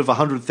upward of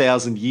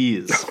 100,000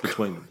 years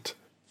between them.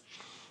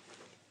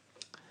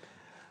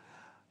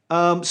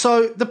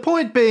 So the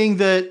point being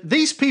that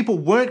these people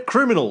weren't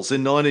criminals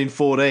in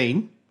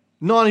 1914.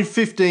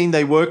 1915,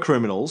 they were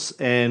criminals,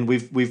 and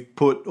we've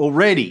put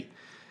already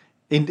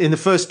in the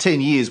first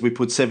 10 years we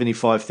put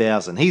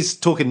 75,000. He's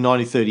talking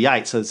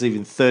 1938, so it's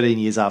even 13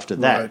 years after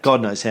that. Right.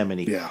 God knows how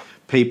many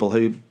people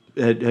who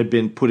had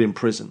been put in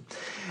prison.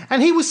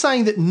 And he was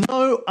saying that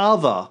no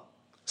other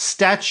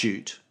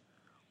statute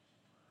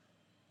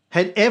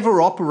had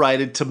ever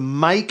operated to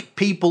make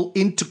people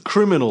into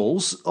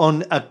criminals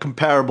on a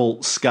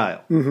comparable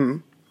scale. Mm-hmm.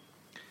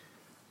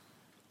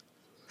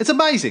 It's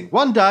amazing.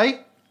 One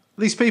day,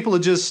 these people are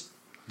just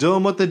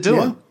doing what they're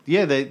doing.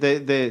 Yeah,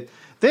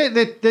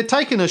 they're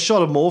taking a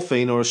shot of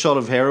morphine or a shot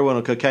of heroin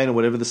or cocaine or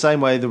whatever, the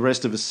same way the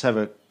rest of us have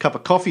a cup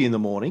of coffee in the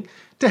morning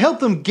to help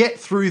them get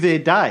through their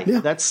day. Yeah.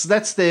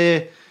 That's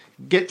their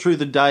get through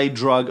the day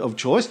drug of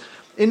choice.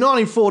 In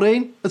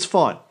 1914, it's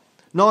fine.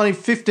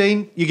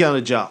 1915, you're going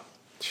to jail.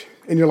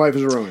 And your life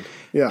is ruined.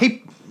 Yeah.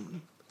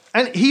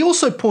 He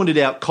also pointed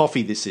out,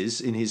 Coffey this is,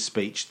 in his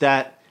speech,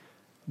 that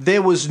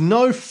there was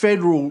no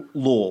federal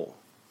law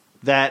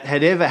that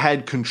had ever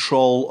had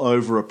control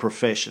over a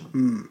profession.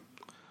 Mm.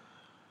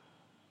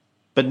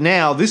 But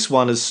now this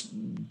one is,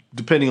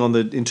 depending on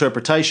the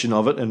interpretation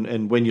of it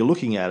and when you're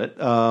looking at it,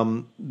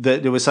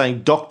 that they were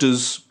saying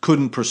doctors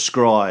couldn't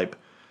prescribe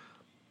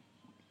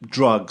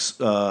drugs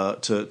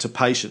to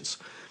patients.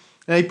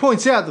 And he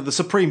points out that the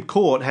Supreme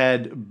Court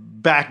had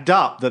backed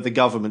up that the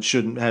government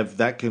shouldn't have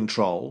that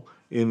control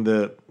in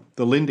the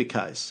Linda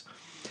case.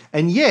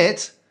 And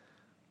yet,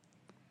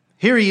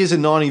 here he is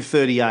in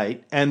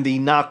 1938, and the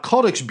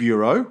Narcotics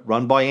Bureau,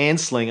 run by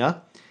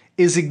Anslinger,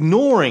 is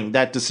ignoring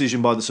that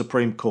decision by the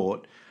Supreme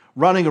Court,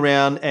 running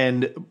around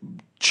and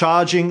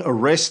charging,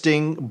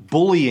 arresting,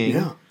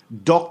 bullying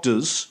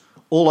doctors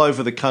all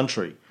over the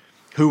country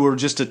who were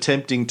just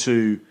attempting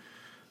to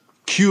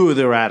cure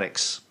their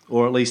addicts,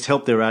 or at least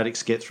help their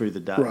addicts get through the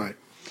day. Right.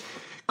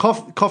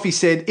 Coffey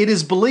said, "It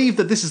is believed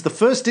that this is the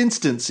first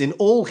instance in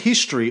all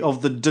history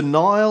of the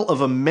denial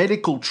of a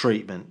medical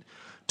treatment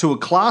to a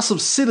class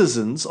of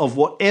citizens of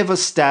whatever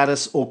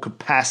status or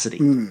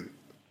capacity."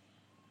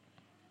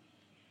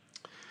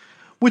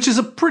 Which is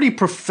a pretty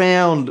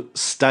profound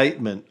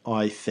statement,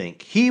 I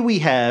think. Here we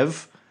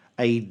have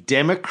a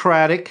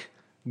democratic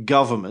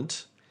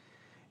government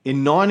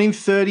in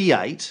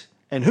 1938.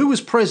 And who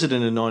was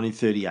president in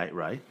 1938,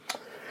 Ray?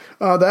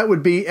 That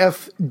would be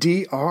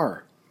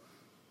FDR.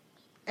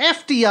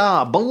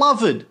 FDR,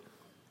 beloved.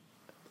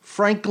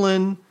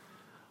 Franklin.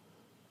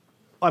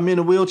 I'm in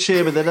a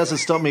wheelchair, but that doesn't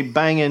stop me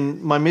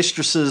banging my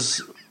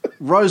mistress's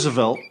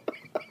Roosevelt.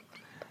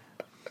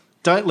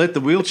 Don't let the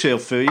wheelchair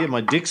fool you.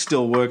 My dick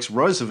still works,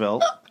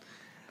 Roosevelt.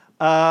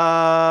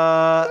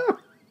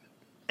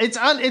 It's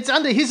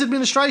under his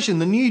administration,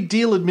 the New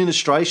Deal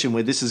administration,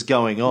 where this is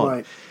going on.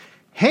 Right.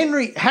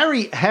 Harry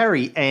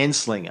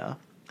Anslinger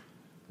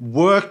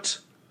worked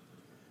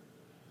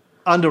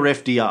under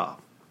FDR,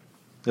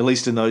 at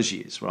least in those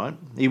years, right?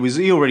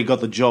 He already got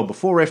the job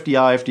before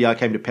FDR. FDR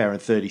came to power in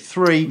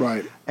 1933.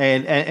 Right.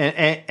 And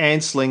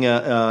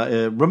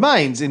Anslinger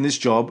remains in this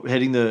job,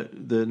 heading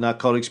the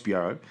Narcotics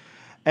Bureau.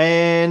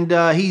 And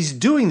he's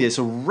doing this,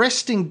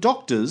 arresting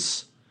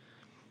doctors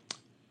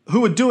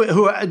what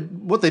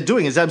they're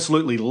doing is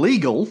absolutely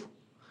legal.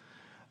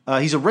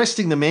 He's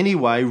arresting them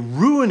anyway,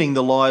 ruining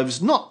the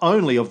lives not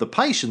only of the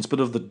patients but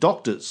of the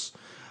doctors.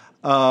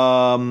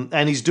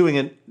 And he's doing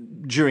it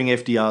during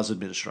FDR's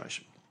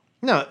administration.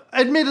 No,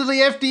 admittedly,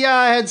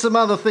 FDR had some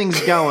other things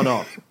going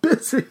on.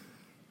 Busy.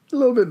 A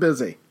little bit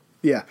busy.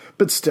 Yeah,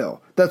 but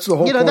still, that's the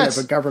whole point of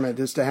a government,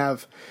 is to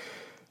have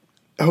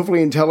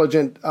hopefully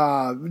intelligent,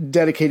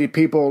 dedicated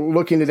people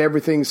looking at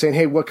everything, saying,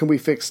 hey, what can we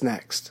fix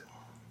next?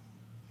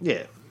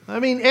 Yeah. I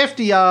mean,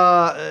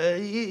 FDR,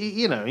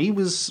 he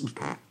was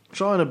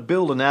trying to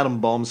build an atom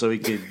bomb so he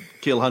could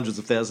kill hundreds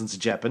of thousands of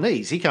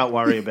Japanese. He can't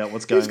worry about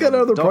what's going on. He's got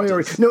other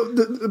doctors. priorities.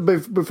 No,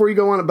 before you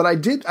go on, but I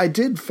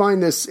did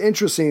find this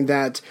interesting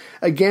that,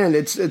 again,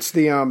 it's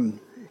the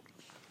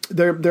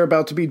they're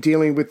about to be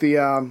dealing with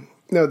the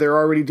they're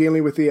already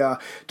dealing with the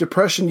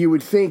depression. You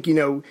would think,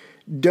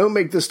 don't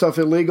make this stuff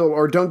illegal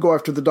or don't go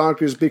after the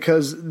doctors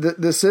because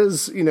this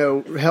is,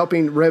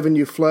 helping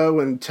revenue flow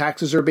and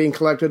taxes are being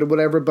collected or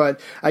whatever.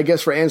 But I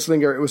guess for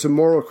Anslinger, it was a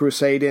moral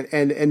crusade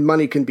and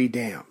money can be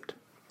damned.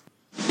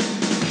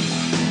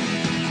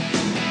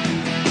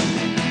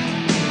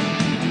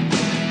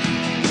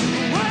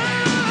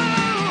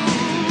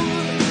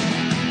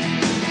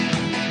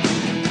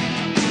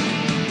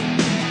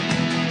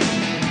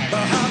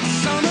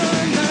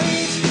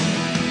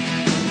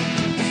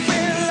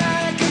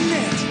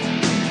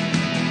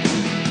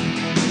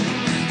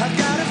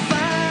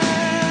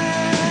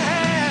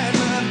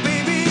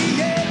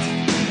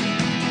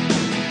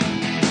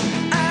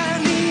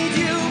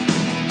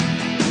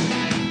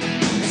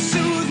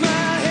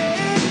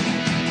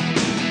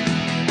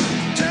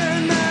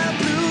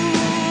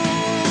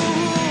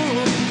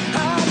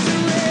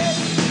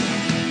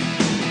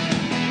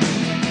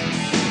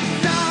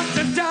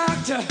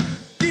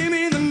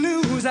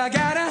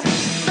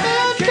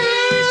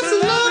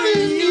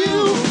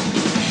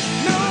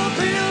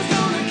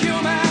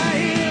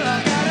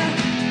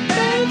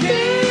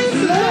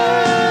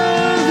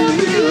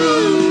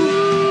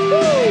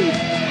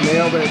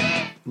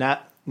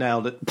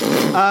 Nailed it.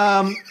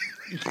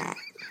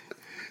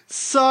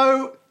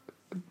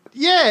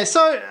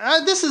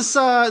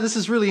 This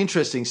is really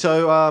interesting.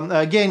 So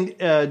again,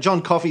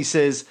 John Coffey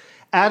says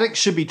Addicts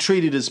should be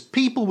treated as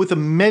people with a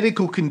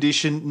medical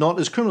condition, not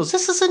as criminals.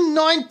 This is in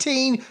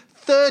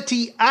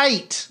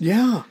 1938.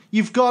 Yeah.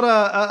 You've got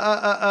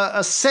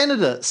a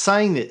senator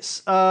saying this,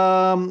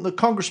 the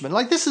congressman.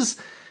 Like, this is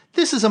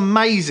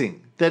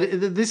amazing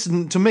that this,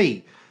 to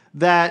me,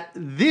 that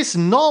this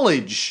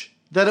knowledge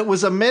that it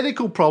was a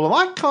medical problem.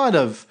 I kind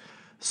of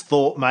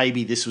thought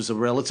maybe this was a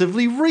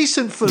relatively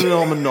recent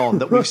phenomenon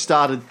that we've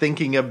started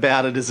thinking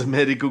about it as a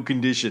medical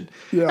condition.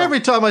 Yeah. Every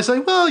time I say,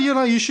 well,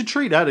 you should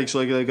treat addicts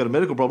like they've got a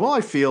medical problem,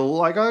 I feel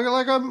like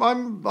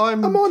I'm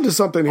onto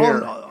something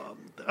here.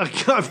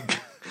 I've got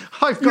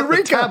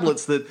the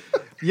tablets that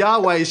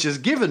Yahweh's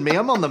just given me.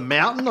 I'm on the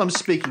mountain. I'm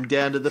speaking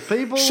down to the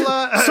people.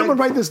 Someone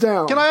write this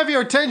down. Can I have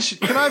your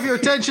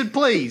attention?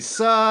 Please?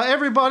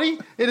 Everybody,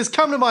 it has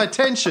come to my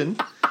attention.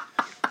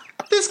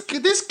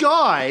 This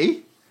guy...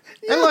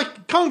 Yeah. And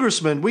like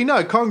congressmen, we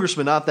know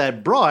congressmen aren't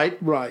that bright.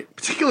 Right.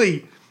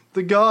 Particularly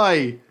the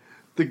guy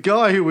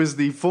who was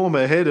the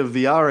former head of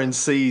the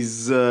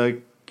RNC's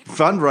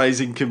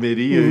fundraising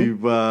committee,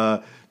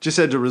 who just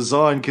had to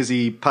resign because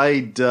he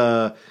paid,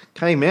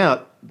 came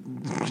out,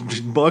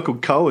 Michael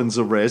Cohen's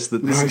arrest,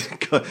 that this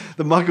guy,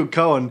 the Michael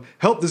Cohen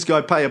helped this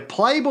guy pay a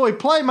Playboy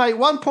Playmate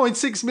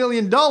 $1.6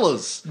 million.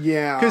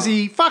 Yeah. Because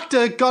he fucked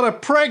her, got her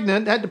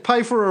pregnant, had to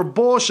pay for her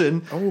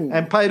abortion,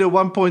 and paid her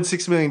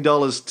 $1.6 million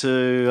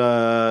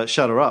to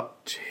shut her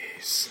up.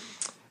 Jeez.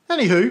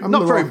 Anywho,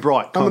 not very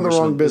bright, I'm in the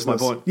wrong business.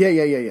 business. My point.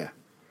 Yeah.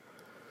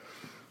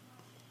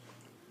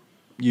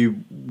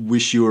 You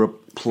wish you were a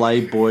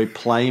Playboy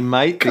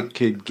Playmate that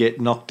could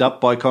get knocked up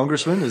by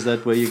congressmen? Is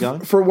that where you're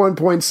going? For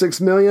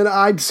 $1.6 million,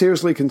 I'd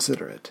seriously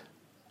consider it.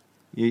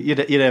 You'd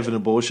have an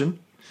abortion.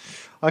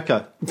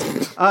 Okay.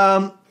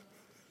 Now,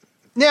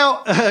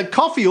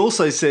 Coffey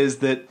also says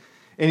that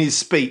in his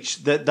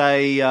speech that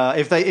they,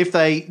 if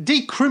they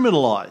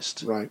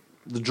decriminalised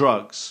the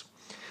drugs,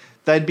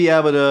 they'd be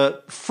able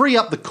to free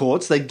up the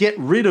courts. They'd get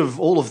rid of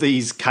all of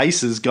these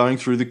cases going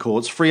through the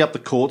courts, free up the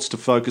courts to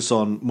focus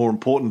on more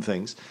important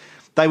things.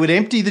 They would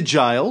empty the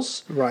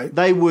jails. Right.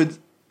 They would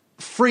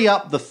free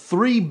up the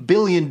 $3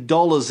 billion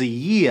a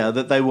year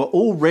that they were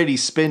already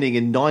spending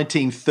in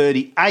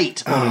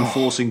 1938 on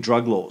enforcing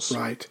drug laws.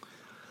 Right.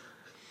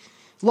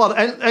 A lot.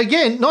 And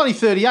again,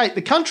 1938,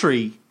 the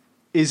country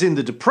is in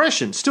the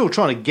Depression, still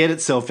trying to get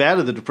itself out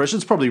of the Depression.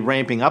 It's probably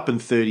ramping up in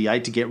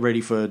 38 to get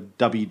ready for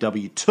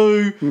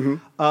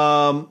WW2.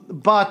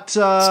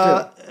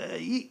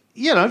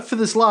 For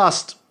this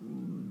last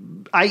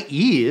 8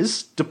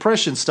 years,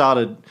 Depression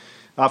started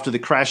after the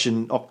crash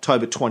in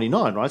October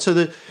 29, right? So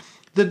they've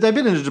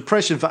been in a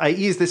depression for 8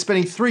 years. They're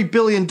spending $3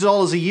 billion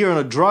a year on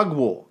a drug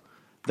war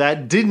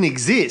that didn't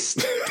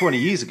exist 20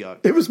 years ago.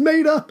 It was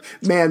made up.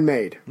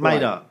 Man-made.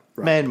 Made up.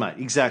 Right. Man-made,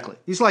 exactly.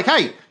 He's like,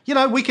 hey,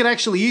 we could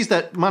actually use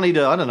that money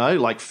to, I don't know,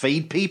 like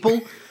feed people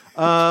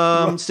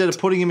instead of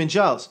putting them in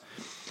jails.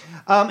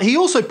 He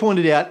also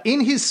pointed out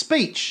in his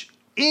speech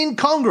in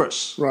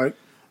Congress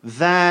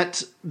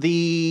that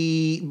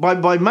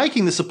by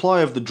making the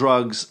supply of the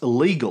drugs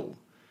illegal,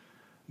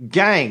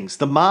 gangs,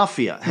 the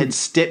mafia, had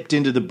stepped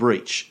into the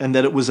breach and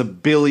that it was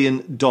 $1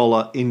 billion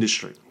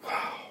industry.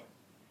 Wow.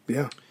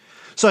 Yeah.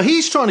 So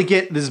he's trying to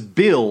get this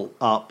bill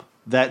up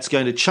that's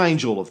going to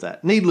change all of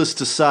that. Needless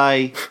to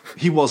say,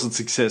 he wasn't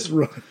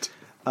successful.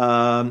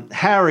 Right.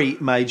 Harry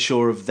made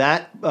sure of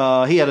that.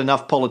 He had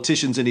enough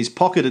politicians in his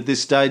pocket at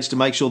this stage to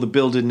make sure the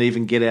bill didn't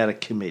even get out of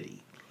committee.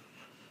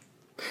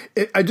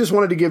 I just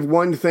wanted to give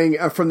one thing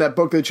from that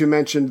book that you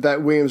mentioned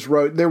that Williams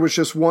wrote. There was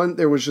just one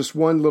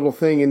little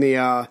thing in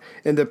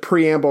the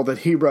preamble that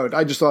he wrote.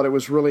 I just thought it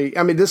was really.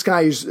 I mean, this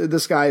guy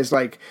is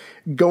like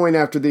going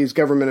after these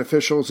government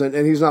officials,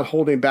 and he's not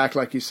holding back,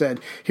 like you said.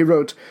 He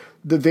wrote,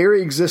 "The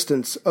very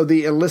existence of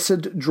the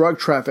illicit drug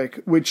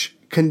traffic, which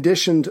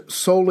conditioned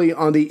solely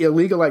on the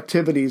illegal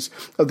activities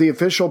of the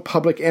official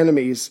public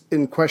enemies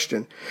in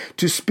question.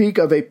 To speak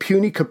of a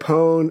puny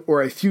Capone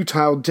or a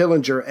futile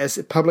Dillinger as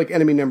public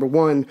enemy number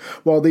one,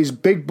 while these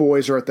big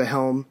boys are at the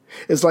helm,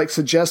 is like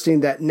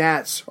suggesting that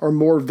gnats are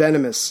more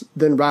venomous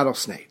than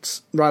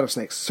rattlesnakes.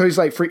 So he's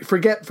like,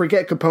 forget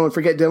Capone,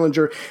 forget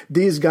Dillinger.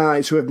 These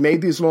guys who have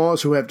made these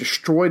laws, who have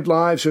destroyed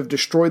lives, who have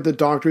destroyed the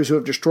doctors, who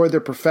have destroyed their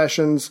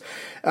professions,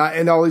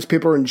 and all these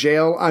people are in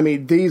jail. I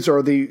mean, these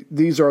are the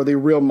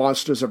real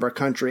monsters of our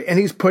country." And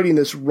he's putting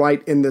this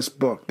right in this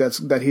book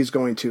that he's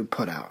going to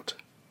put out.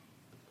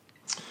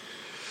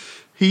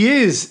 He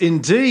is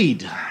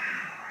indeed.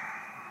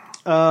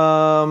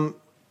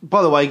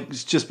 By the way,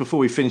 just before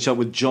we finish up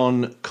with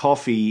John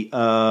Coffey,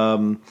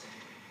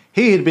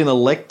 he had been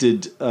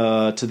elected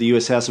to the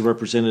U.S. House of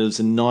Representatives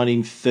in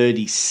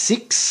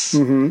 1936.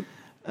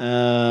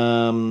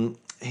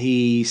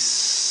 He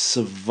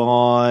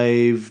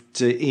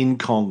survived in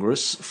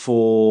Congress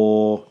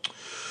for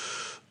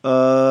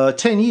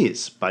 10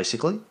 years,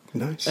 basically.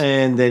 Nice.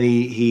 And then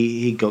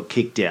he got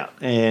kicked out,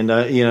 and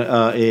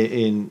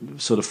in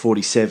sort of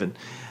 47.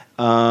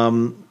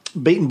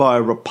 Beaten by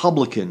a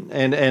Republican,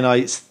 and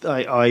I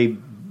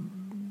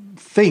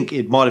think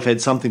it might have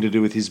had something to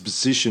do with his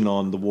position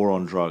on the war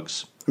on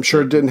drugs. I'm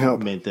sure it didn't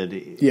help. Meant that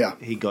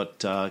he got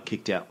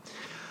kicked out.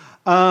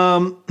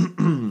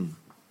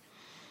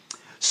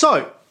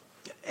 So,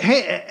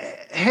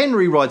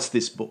 Henry writes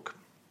this book.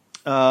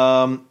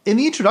 In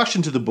the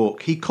introduction to the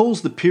book, he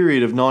calls the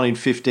period of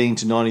 1915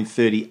 to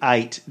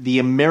 1938 the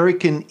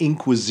American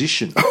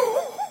Inquisition.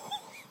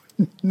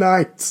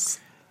 Nice.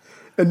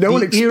 And no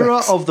one expects... The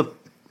era of the...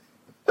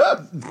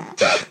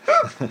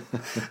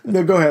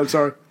 No, go ahead,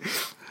 sorry.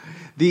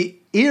 The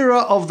era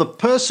of the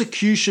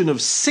persecution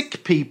of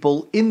sick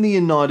people in the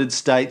United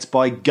States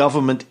by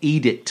government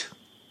edict.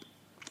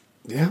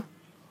 Yeah.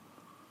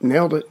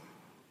 Nailed it.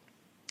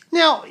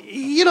 Now,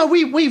 you know,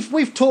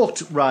 we've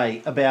talked,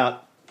 Ray,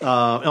 about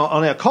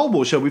on our Cold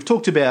War show. We've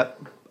talked about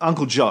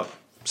Uncle Joe,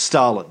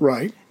 Stalin,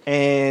 Right.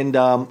 and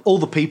all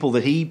the people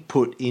that he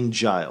put in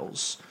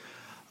jails,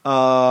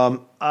 the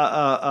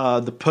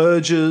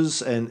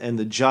purges and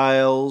the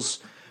jails,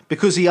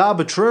 because he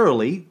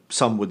arbitrarily,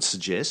 some would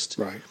suggest,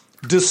 Right.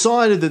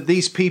 decided that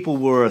these people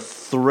were a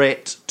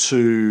threat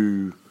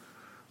to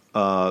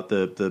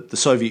the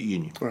Soviet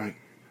Union. Right.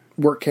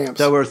 Work camps.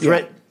 They were a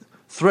threat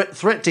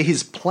to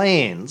his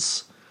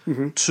plans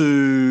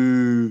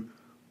to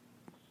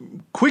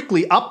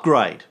quickly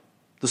upgrade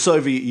the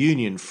Soviet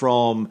Union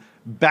from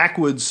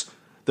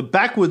the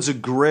backwards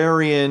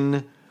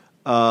agrarian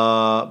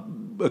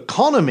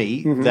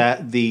economy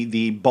that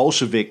the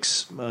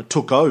Bolsheviks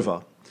took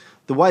over.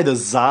 The way the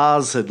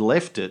Tsars had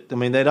left it, I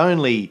mean, they'd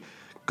only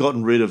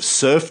gotten rid of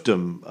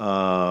serfdom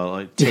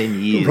like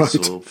 10 years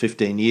Right. or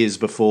 15 years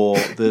before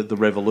the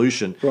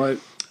revolution. Right.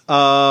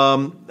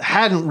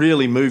 Hadn't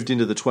really moved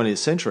into the 20th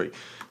century.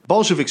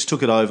 Bolsheviks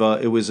took it over.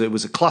 It was a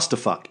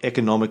clusterfuck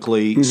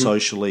economically,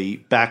 socially,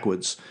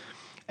 backwards.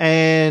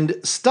 And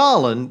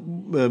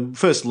Stalin,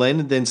 first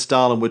Lenin, then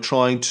Stalin, were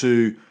trying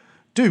to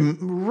do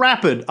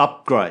rapid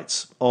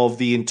upgrades of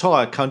the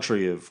entire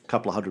country of a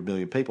couple of 100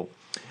 million people.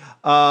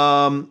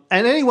 And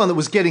anyone that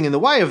was getting in the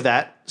way of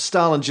that,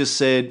 Stalin just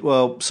said,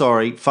 well,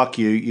 sorry, fuck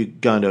you, you're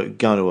going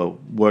to a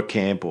work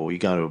camp or you're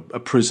going to a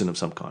prison of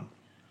some kind.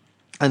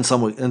 And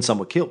some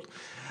were killed.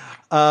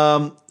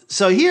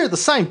 So here at the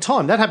same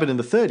time, that happened in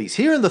the 30s.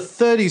 Here in the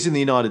 30s in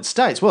the United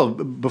States, well,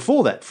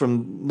 before that,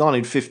 from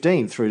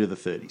 1915 through to the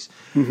 30s,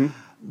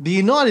 the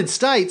United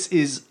States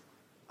is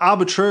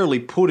arbitrarily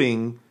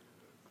putting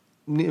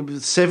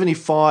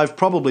 75,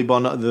 probably by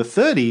the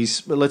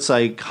 30s, let's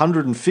say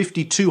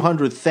 150,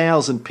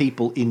 200,000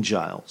 people in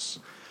jails.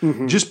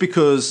 Just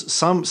because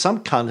some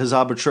cunt has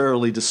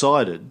arbitrarily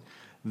decided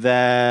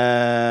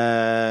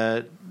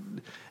that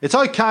it's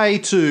okay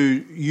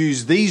to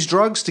use these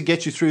drugs to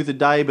get you through the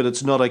day, but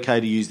it's not okay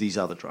to use these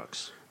other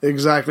drugs.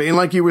 Exactly. And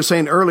like you were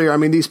saying earlier, I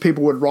mean, these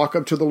people would rock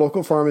up to the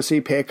local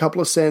pharmacy, pay a couple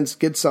of cents,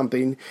 get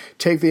something,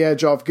 take the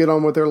edge off, get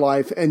on with their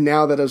life. And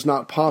now that is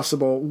not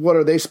possible, what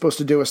are they supposed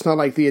to do? It's not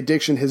like the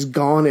addiction has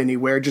gone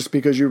anywhere just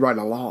because you write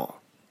a law.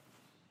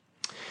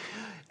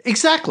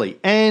 Exactly.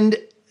 And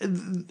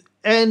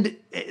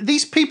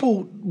these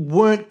people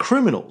weren't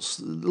criminals.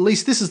 At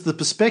least this is the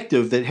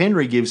perspective that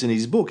Henry gives in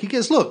his book. He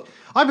goes, look,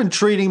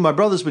 my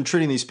brother's been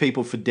treating these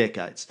people for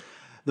decades.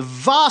 The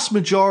vast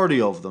majority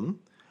of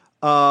them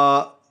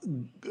are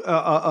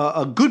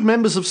good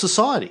members of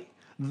society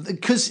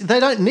because they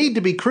don't need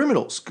to be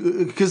criminals,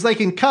 because they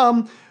can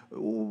come,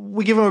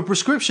 we give them a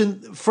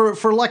prescription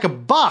for like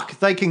 $1.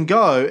 They can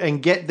go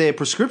and get their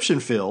prescription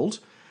filled,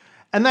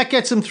 and that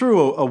gets them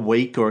through a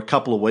week or a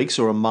couple of weeks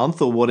or a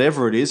month or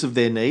whatever it is of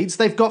their needs.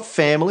 They've got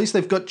families,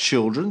 they've got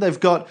children, they've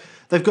got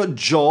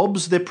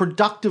jobs, they're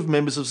productive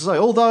members of society,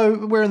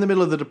 although we're in the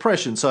middle of the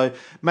Depression, so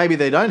maybe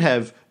they don't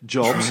have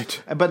jobs,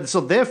 Right. but it's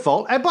not their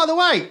fault. And by the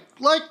way,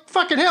 like,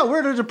 fucking hell, we're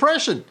in a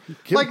Depression.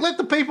 Like, let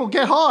the people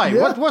get high.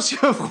 Yeah. What's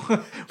your...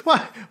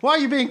 Why are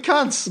you being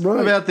cunts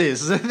Right. about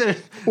this?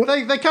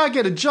 They can't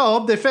get a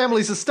job, their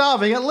families are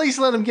starving, at least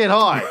let them get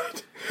high.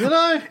 You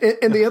know?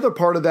 And the other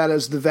part of that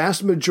is the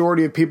vast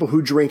majority of people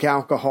who drink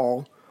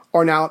alcohol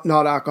are now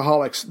not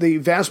alcoholics. The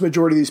vast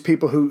majority of these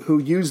people who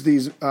use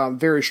these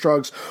various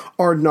drugs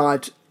are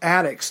not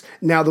addicts.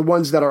 Now, the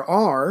ones that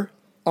are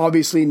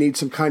obviously need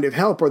some kind of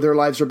help, or their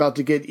lives are about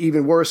to get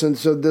even worse. And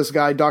so this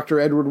guy, Dr.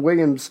 Edward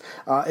Williams,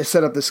 has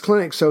set up this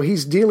clinic. So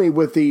he's dealing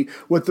with the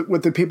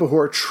people who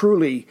are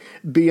truly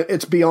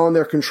it's beyond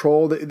their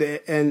control,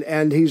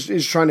 and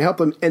he's trying to help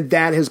them. And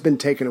that has been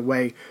taken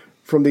away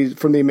from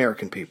the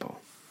American people.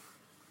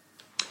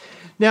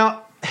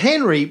 Now,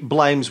 Henry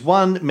blames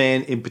one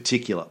man in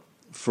particular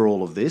for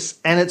all of this,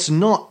 and it's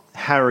not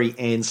Harry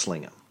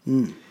Anslinger.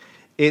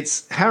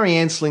 It's Harry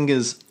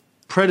Anslinger's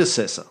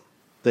predecessor,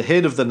 the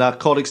head of the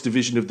narcotics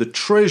division of the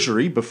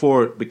Treasury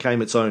before it became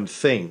its own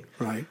thing.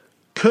 Right.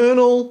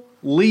 Colonel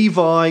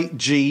Levi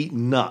G.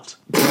 Nutt,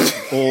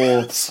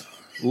 or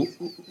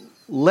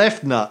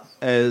Left Nut,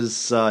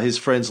 as his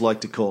friends like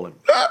to call him.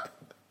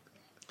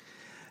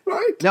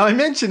 Right. Now, I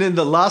mentioned in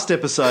the last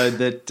episode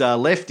that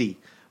Lefty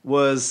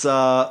was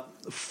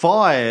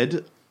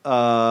fired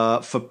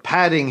for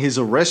padding his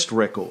arrest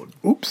record.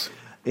 Oops.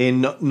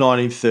 In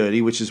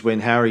 1930, which is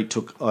when Harry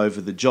took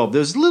over the job.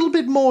 There's a little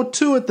bit more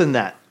to it than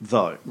that,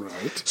 though.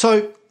 Right.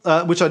 So,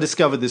 which I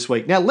discovered this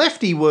week. Now,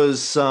 Lefty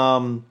was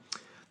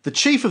the the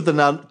chief of the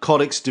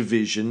narcotics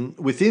division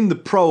within the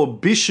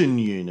Prohibition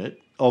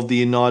Unit of the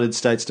United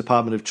States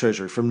Department of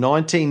Treasury from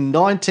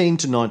 1919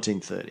 to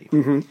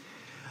 1930.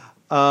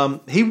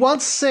 He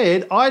once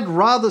said, "I'd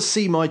rather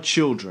see my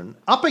children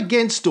up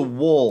against a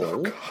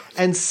wall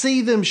and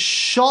see them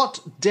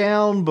shot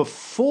down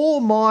before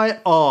my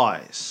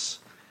eyes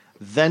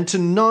than to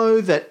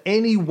know that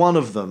any one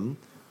of them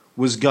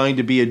was going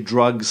to be a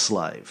drug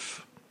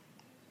slave."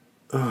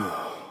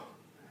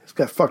 He's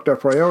got fucked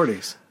up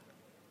priorities.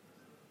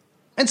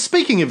 And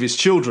speaking of his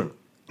children,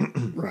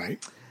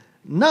 Right.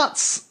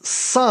 Nutt's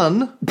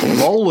son,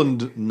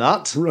 Roland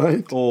Nutt,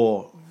 Right.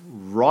 or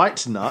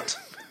Right Nutt,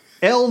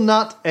 L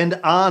Nut and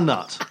R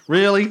Nut.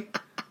 Really?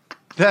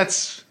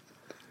 That's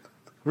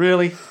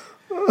really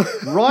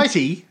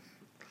Righty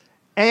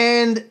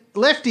and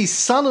Lefty's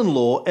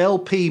son-in-law,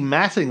 LP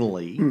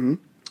Mattingly.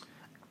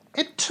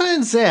 It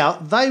turns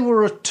out they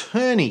were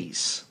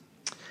attorneys.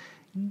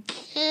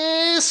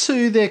 Guess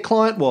who their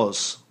client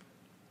was?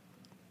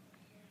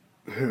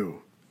 Who?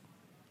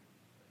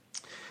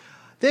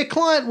 Their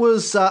client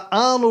was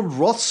Arnold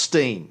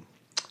Rothstein,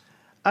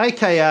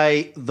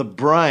 a.k.a. The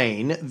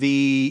Brain,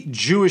 the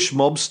Jewish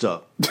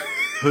mobster,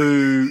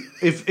 who,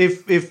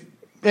 if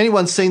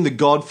anyone's seen The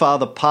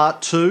Godfather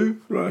Part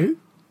 2, Right.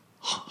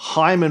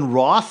 Hyman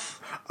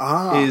Roth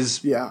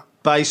is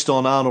based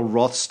on Arnold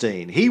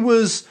Rothstein. He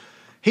was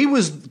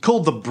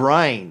called The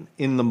Brain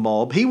in the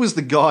mob. He was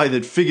the guy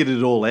that figured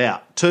it all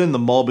out, turned the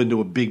mob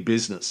into a big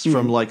business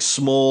from like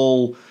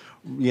small,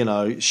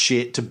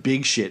 shit to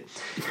big shit.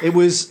 It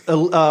was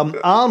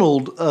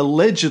Arnold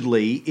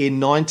allegedly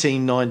in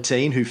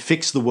 1919 who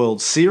fixed the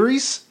World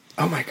Series.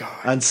 Oh my God.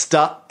 And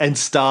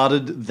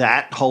started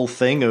that whole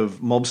thing of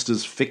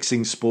mobsters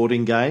fixing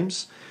sporting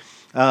games.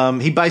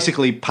 He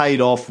basically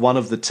paid off one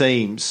of the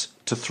teams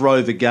to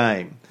throw the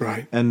game.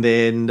 Right. And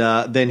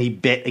then he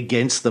bet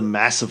against them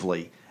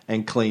massively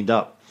and cleaned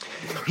up.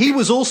 He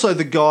was also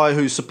the guy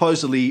who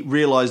supposedly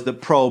realized that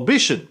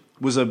prohibition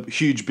was a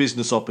huge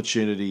business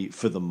opportunity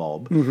for the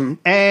mob,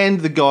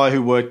 and the guy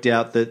who worked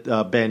out that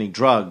banning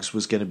drugs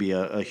was going to be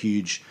a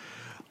huge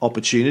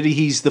opportunity.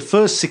 He's the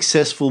first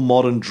successful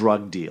modern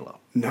drug dealer.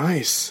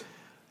 Nice.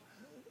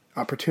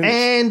 Opportunity.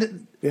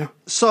 And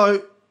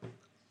so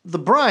the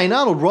Brain,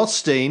 Arnold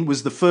Rothstein,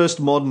 was the first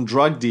modern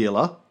drug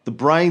dealer, the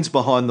brains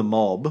behind the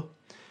mob,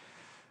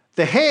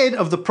 the head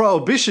of the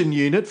Prohibition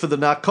Unit for the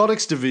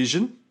Narcotics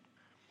Division.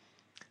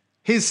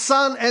 His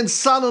son and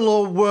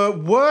son-in-law were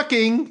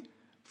working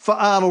for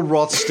Arnold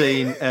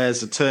Rothstein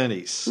as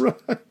attorneys. Right.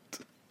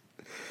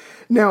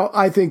 Now,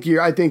 I think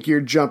you're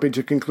jumping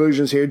to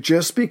conclusions here.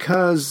 Just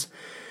because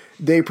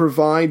they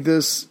provide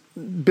this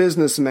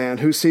businessman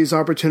who sees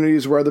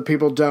opportunities where other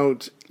people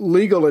don't,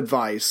 legal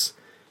advice,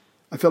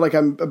 I feel like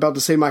I'm about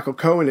to say Michael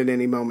Cohen at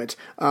any moment,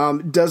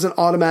 doesn't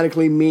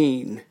automatically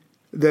mean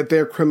that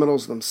they're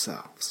criminals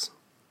themselves.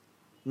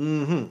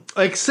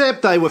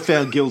 Except they were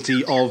found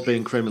guilty of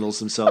being criminals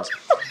themselves.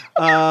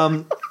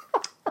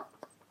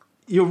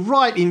 You're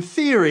right in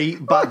theory,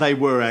 but they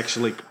were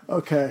actually.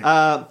 Okay.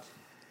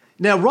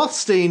 Now,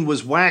 Rothstein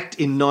was whacked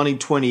in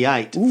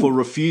 1928 for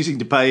refusing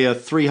to pay a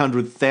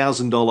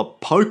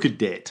 $300,000 poker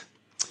debt.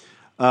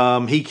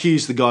 He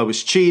accused the guy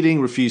was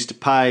cheating, refused to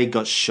pay,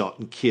 got shot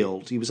and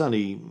killed. He was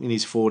only in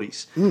his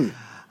 40s.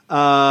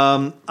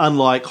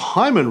 Unlike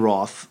Hyman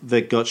Roth,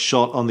 that got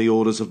shot on the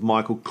orders of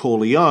Michael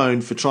Corleone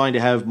for trying to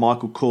have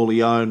Michael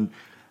Corleone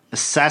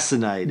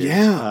assassinated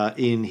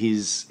in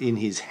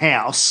his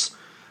house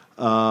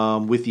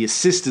with the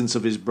assistance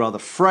of his brother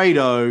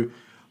Fredo,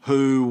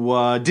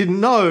 who didn't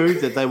know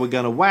that they were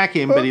going to whack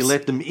him, but he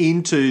let them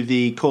into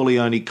the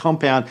Corleone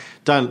compound.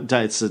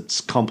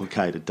 It's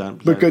complicated. Don't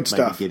good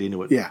stuff. Get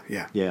into it.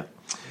 Yeah.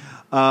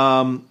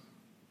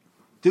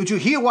 Did you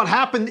hear what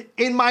happened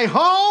in my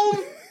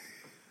home?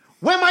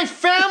 Where my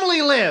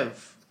family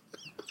live?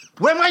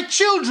 Where my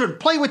children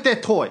play with their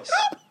toys?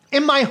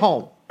 In my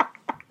home.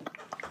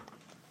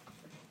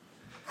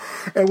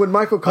 And when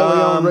Michael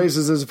Corleone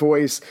raises his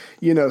voice,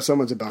 you know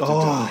someone's about to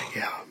die.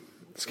 Yeah.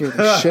 Scared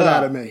the shit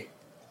out of me.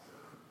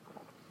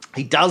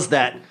 He does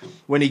that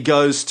when he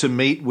goes to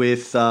meet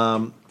with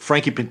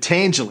Frankie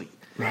Pentangeli.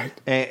 Right.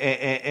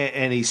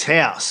 And his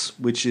house,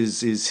 which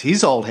is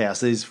his old house,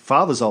 his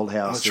father's old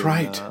house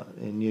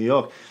in New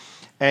York.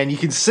 And you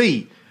can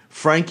see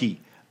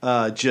Frankie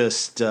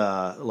just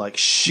like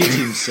shit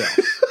himself.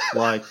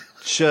 Like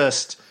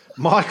just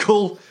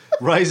Michael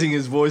raising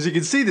his voice. You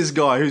can see this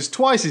guy who's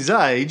twice his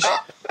age,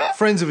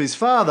 friends of his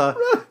father,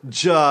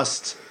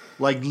 just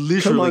like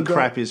literally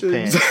crap his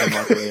pants.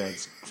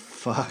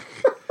 Fuck.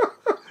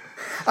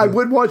 I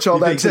would watch all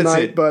that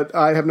tonight, but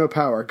I have no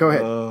power. Go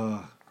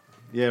ahead.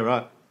 Yeah,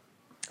 right.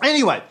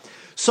 Anyway,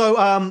 so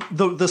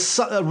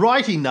the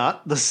Righty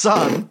Nut, the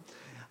son,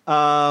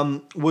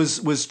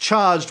 was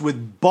charged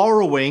with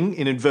borrowing,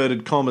 in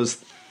inverted commas,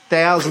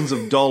 thousands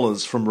of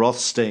dollars from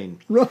Rothstein,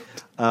 right.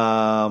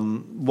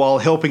 While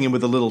helping him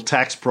with a little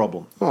tax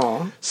problem.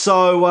 Aww.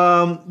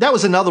 So that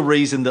was another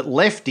reason that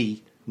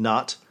Lefty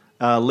Nut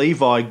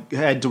Levi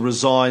had to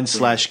resign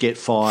 / get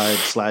fired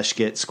 /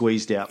 get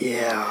squeezed out.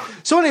 Yeah.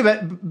 So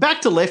anyway,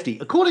 back to Lefty.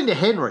 According to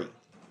Henry,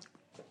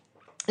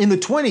 in the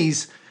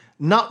 1920s,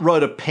 Nutt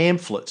wrote a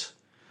pamphlet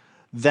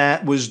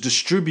that was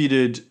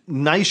distributed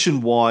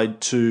nationwide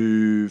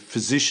to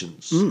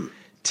physicians,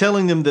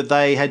 telling them that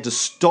they had to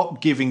stop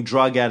giving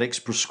drug addicts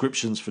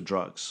prescriptions for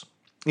drugs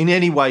in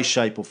any way,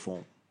 shape or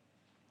form.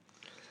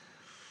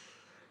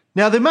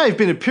 Now, there may have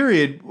been a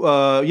period,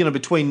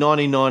 between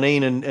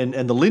 1919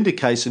 and the Linda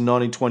case in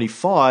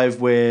 1925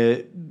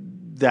 where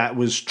that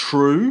was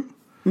true.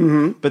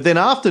 Mm-hmm. But then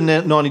after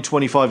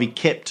 1925, he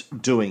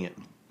kept doing it.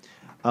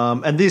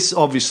 And this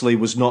obviously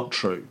was not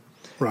true.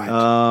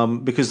 Right.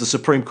 Because the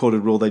Supreme Court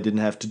had ruled they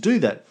didn't have to do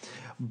that.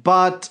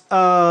 But,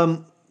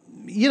 the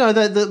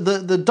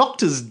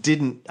doctors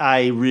didn't,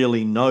 A,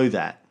 really know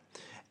that.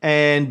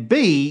 And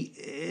B,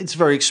 it's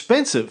very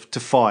expensive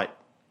to fight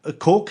a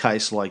court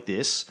case like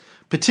this,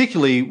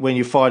 particularly when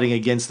you're fighting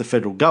against the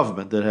federal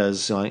government that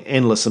has an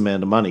endless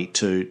amount of money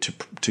to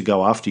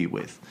go after you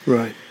with.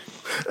 Right.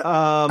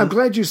 I'm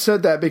glad you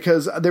said that,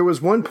 because there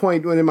was one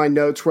point in my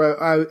notes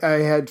where I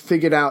had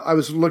figured out, I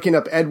was looking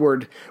up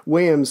Edward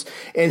Williams,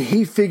 and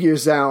he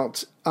figures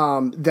out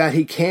that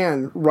he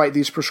can write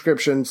these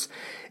prescriptions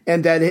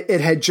and that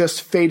it had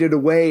just faded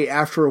away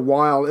after a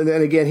while. And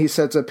then again, he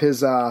sets up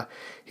his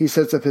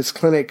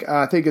clinic.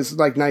 I think it's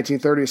like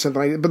 1930 or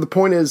something like that. But the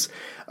point is,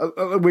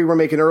 we were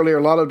making earlier,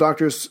 a lot of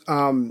doctors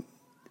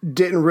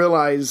didn't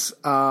realize,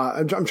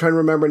 I'm trying to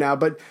remember now,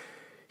 but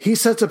he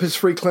sets up his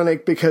free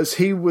clinic because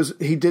he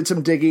did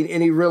some digging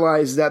and he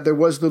realized that there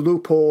was the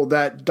loophole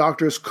that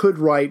doctors could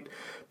write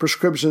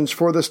prescriptions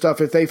for the stuff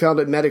if they found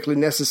it medically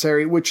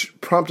necessary, which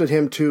prompted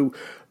him to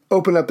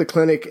open up the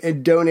clinic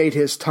and donate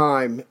his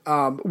time,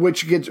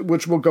 which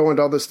we'll go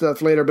into all this stuff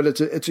later, but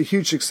it's a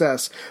huge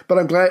success. But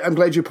I'm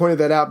glad you pointed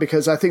that out,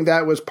 because I think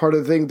that was part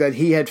of the thing that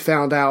he had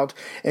found out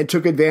and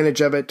took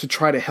advantage of it to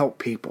try to help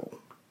people.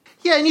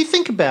 Yeah, and you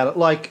think about it,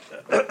 like,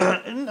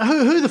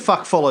 who the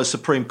fuck follows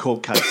Supreme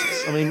Court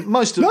cases? I mean,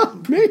 most of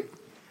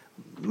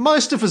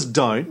us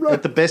don't, right,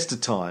 at the best of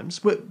times.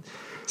 But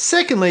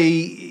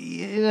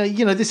secondly,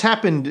 this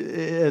happened,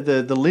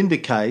 the Linda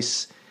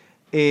case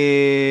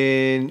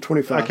in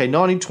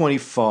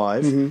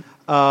 1925.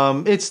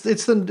 Mm-hmm. It's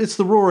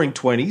the Roaring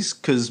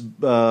 20s because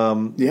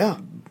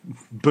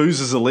booze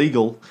is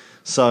illegal.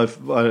 So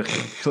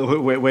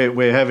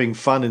we're having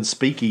fun in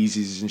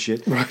speakeasies and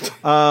shit. Right.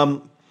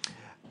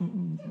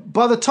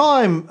 By the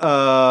time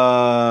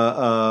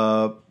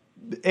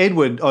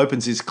Edward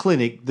opens his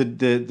clinic,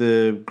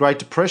 the Great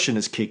Depression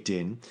has kicked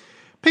in.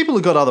 People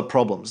have got other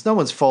problems. No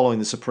one's following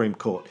the Supreme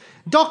Court.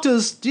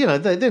 Doctors,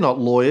 they're not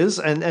lawyers,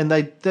 and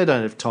they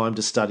don't have time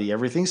to study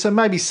everything. So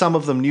maybe some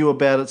of them knew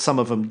about it, some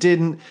of them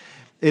didn't.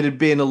 It had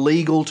been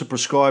illegal to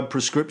prescribe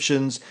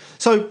prescriptions.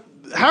 So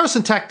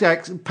Harrison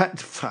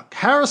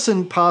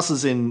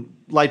passes in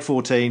late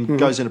 14, mm-hmm,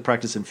 goes into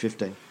practice in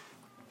 15.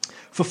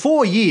 For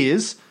 4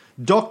 years,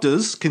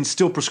 doctors can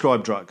still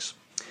prescribe drugs.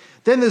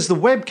 Then there's the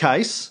Webb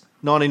case,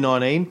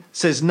 1919,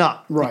 says, no,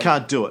 you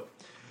can't do it.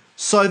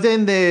 So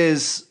then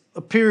there's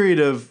a period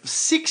of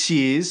 6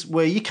 years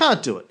where you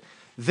can't do it.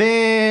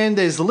 Then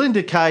there's the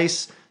Linda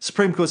case.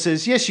 Supreme Court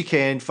says, yes, you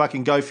can.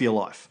 Fucking go for your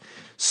life.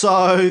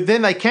 So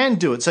then they can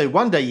do it. So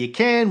one day you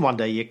can, one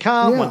day you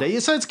can't, one day...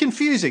 So it's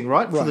confusing,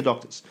 right, for the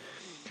doctors.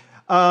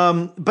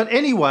 But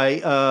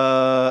anyway,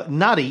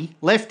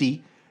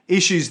 Lefty,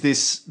 issues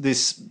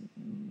this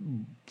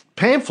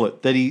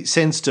pamphlet that he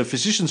sends to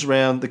physicians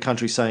around the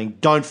country saying,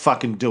 don't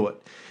fucking do it.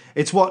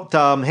 It's what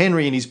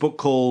Henry in his book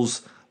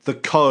calls the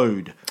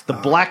code, the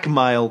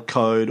blackmail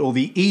code, or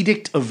the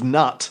Edict of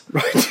Nutt,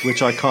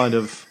 which I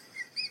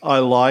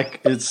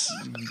like. It's,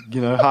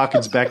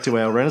 harkens back to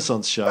our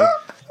Renaissance show.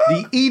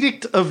 The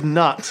Edict of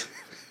Nutt.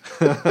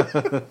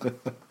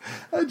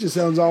 That just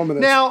sounds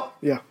ominous. Now,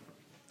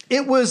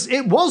 it was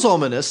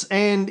ominous,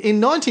 and in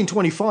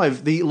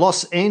 1925, the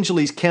Los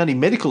Angeles County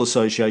Medical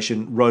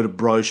Association wrote a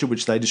brochure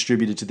which they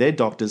distributed to their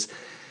doctors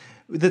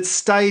that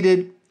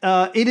stated,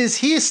 it is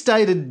here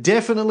stated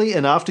definitely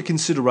and after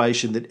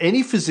consideration that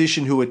any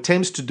physician who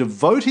attempts to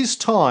devote his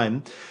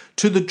time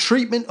to the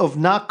treatment of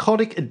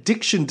narcotic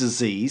addiction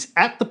disease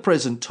at the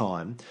present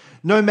time,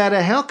 no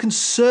matter how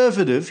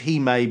conservative he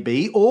may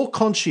be, or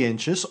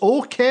conscientious,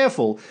 or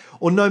careful,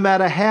 or no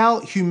matter how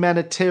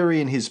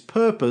humanitarian his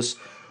purpose,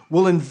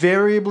 will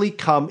invariably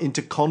come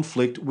into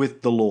conflict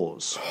with the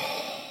laws.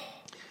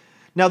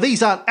 Now,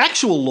 these aren't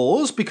actual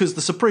laws because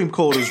the Supreme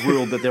Court has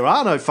ruled that there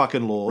are no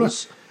fucking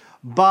laws,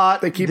 but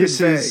they keep it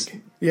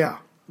vague.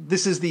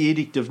 This is the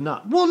Edict of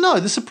Nutt. Well, no,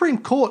 the Supreme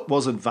Court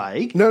wasn't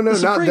vague. No, the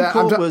Supreme not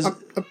that. Court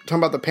I'm talking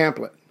about the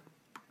pamphlet.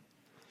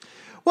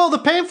 Well, the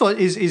pamphlet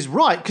is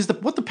right, because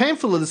what the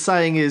pamphlet is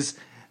saying is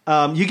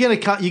you're going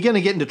to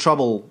get into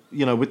trouble,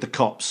 with the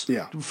cops.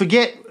 Yeah.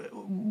 Forget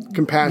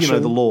compassion,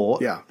 the law.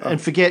 Yeah.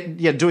 And forget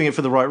doing it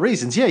for the right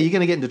reasons. Yeah, you're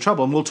going to get into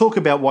trouble, and we'll talk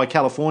about why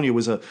California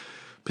was a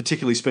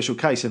particularly special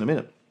case in a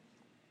minute.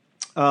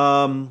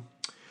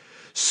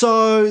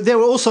 So there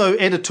were also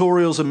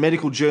editorials and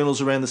medical journals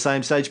around the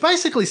same stage,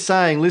 basically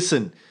saying,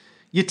 listen,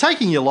 you're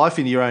taking your life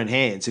into your own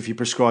hands if you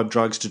prescribe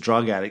drugs to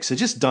drug addicts. So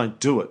just don't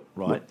do it,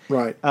 right?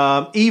 Right.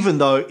 Even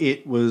though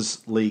it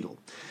was legal.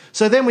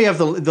 So then we have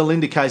the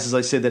Linda case, as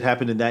I said, that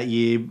happened in that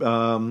year,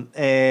 but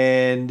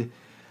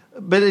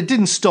it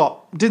didn't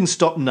stop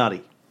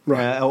Nutty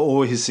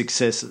or his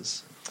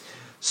successors.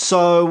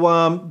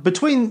 So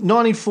between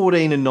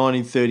 1914 and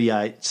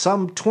 1938,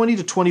 some 20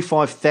 to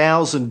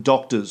 25,000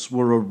 doctors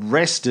were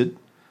arrested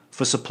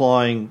for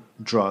supplying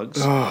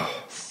drugs.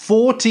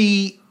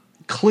 40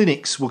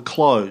 clinics were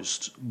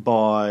closed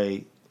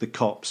by the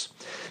cops.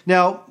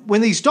 Now,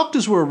 when these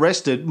doctors were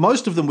arrested,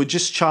 most of them were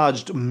just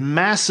charged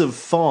massive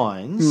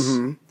fines.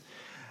 Mm-hmm.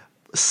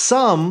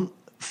 Some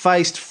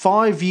faced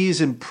 5 years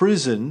in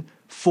prison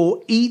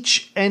for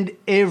each and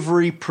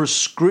every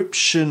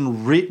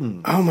prescription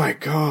written. Oh, my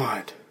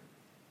God.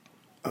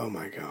 Oh,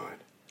 my God.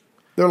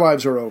 Their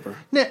lives are over.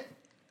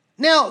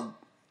 Now,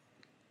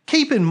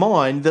 keep in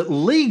mind that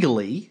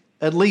legally,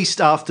 at least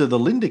after the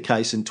Linda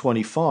case in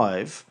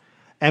 25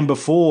 and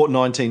before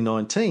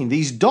 1919,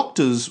 these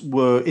doctors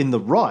were in the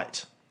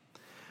right.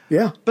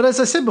 Yeah. But as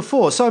I said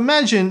before, so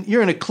imagine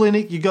you're in a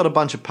clinic, you've got a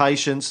bunch of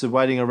patients, they're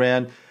waiting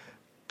around.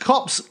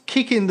 Cops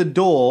kick in the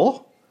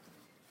door,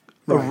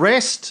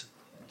 arrest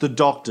the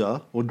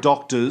doctor or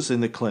doctors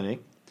in the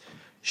clinic,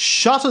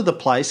 shutter the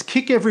place,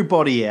 kick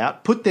everybody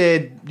out, put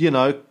their,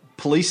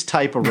 police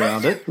tape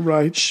around it.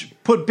 Right.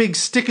 Put big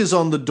stickers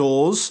on the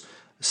doors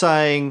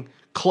saying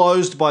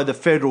closed by the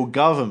federal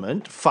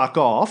government, fuck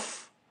off.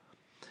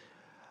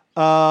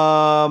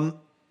 So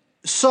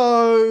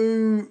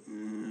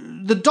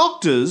the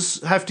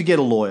doctors have to get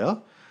a lawyer.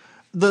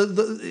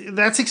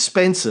 That's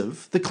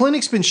expensive. The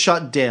clinic's been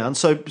shut down,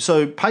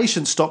 so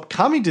patients stop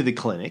coming to the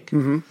clinic.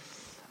 Mm-hmm.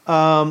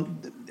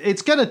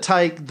 It's going to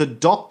take the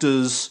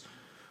doctors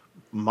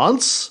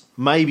months,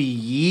 maybe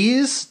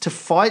years, to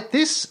fight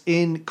this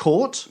in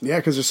court. Yeah,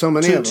 because there's so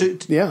many of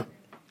them.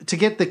 To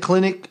get the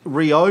clinic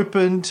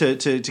reopened,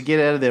 to get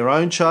out of their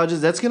own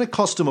charges, that's going to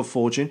cost them a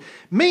fortune.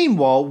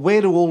 Meanwhile,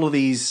 where do all of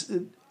these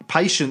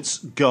patients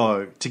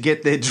go to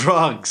get their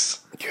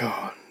drugs?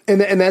 God.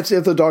 And that's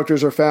if the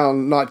doctors are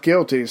found not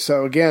guilty.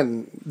 So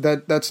again,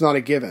 that's not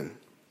a given.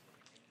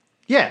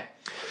 Yeah.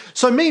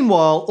 So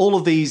meanwhile, all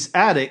of these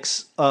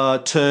addicts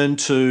turn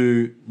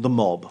to the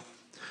mob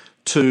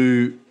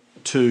to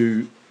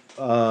fill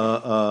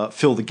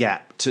the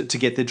gap, to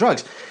get their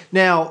drugs.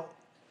 Now,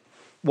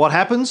 what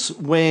happens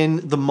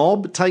when the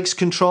mob takes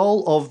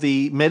control of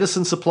the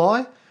medicine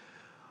supply?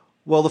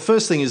 Well, the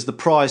first thing is the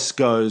price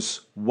goes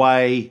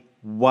way,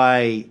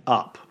 way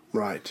up.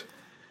 Right.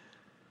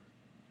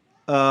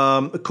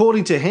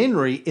 According to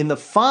Henry, in the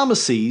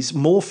pharmacies,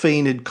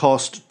 morphine had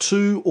cost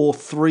 2 or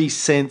 3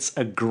 cents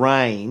a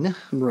grain.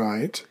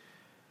 Right.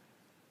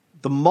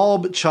 The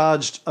mob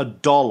charged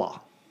 $1.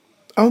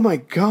 Oh, my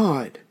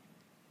God.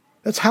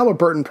 That's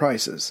Halliburton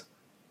prices.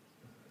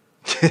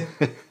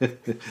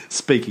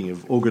 Speaking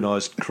of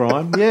organised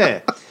crime,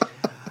 yeah.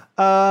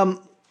 And,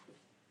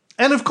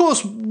 of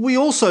course, we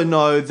also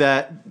know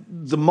that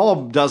the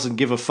mob doesn't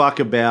give a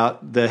fuck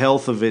about the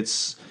health of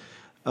its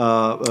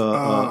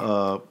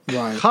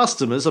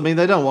customers. I mean,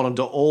 they don't want them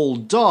to all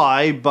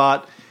die,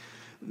 but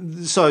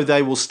so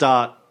they will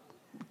start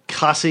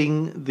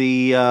cutting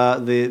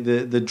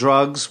the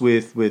drugs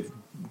with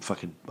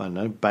fucking, I don't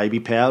know, baby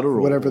powder or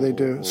whatever they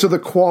do. So the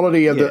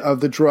quality of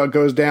the drug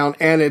goes down,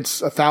 and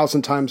it's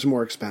 1,000 times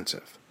more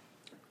expensive.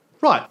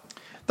 Right.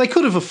 They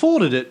could have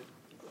afforded it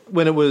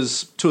when it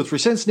was 2 or 3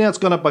 cents. Now it's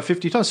gone up by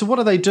 50 times. So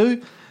what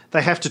do?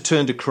 They have to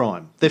turn to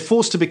crime. They're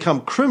forced to become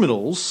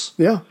criminals.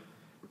 Yeah.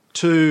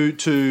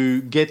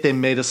 To get their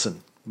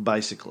medicine,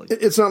 basically.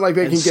 It's not like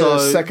they can get a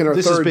second or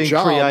third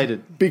job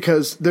created.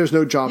 Because there's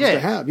no jobs to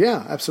have.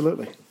 Yeah,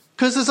 absolutely.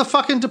 Because there's a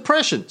fucking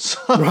depression.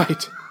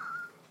 Right.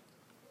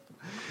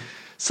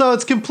 So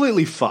it's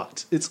completely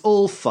fucked. It's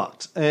all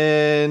fucked.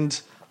 And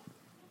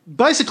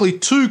basically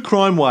 2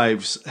 crime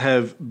waves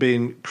have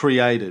been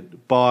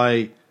created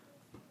by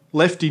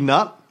Lefty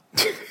Nut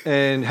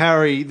and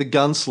Harry the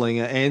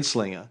Gunslinger,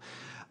 Anslinger.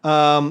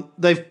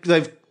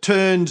 They've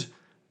turned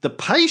the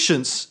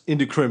patients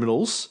into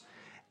criminals,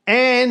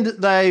 and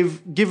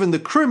they've given the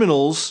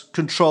criminals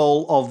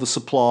control of the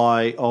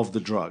supply of the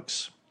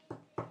drugs.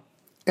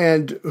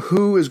 And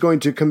who is going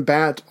to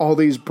combat all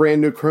these brand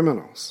new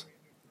criminals?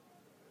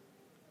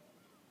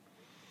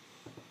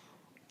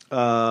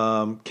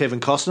 Kevin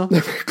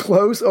Costner?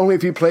 Close, only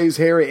if he plays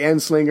Harry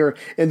Anslinger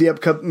in the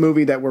upcoming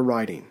movie that we're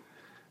writing.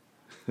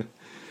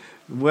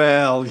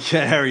 Well,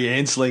 yeah, Harry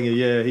Anslinger,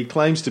 yeah, he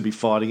claims to be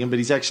fighting them, but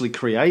he's actually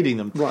creating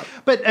them. Right.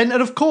 But and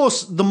of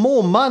course, the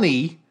more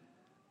money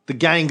the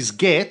gangs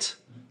get,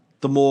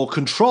 the more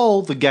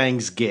control the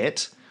gangs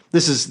get.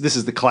 This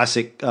is the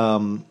classic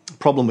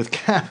problem with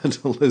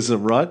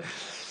capitalism, right?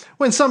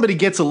 When somebody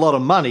gets a lot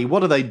of money,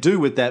 what do they do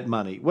with that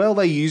money? Well,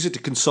 they use it to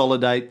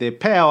consolidate their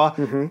power,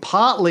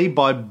 partly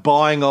by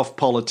buying off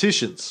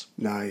politicians.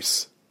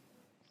 Nice.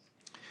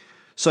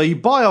 So you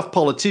buy off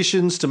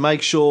politicians to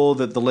make sure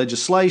that the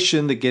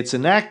legislation that gets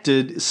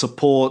enacted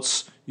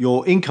supports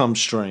your income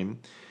stream.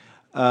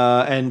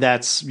 And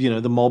that's,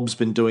 the mob's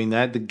been doing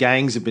that. The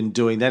gangs have been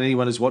doing that.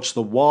 Anyone who's watched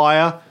The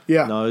Wire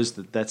knows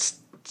that that's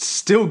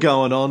still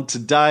going on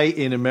today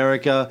in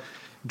America.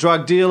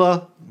 Drug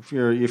dealer, if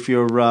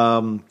you're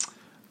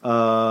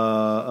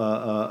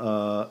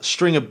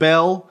Stringer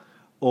Bell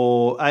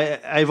or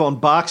Avon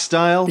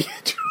Barksdale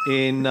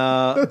in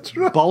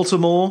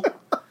Baltimore,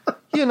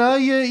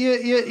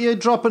 you're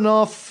dropping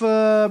off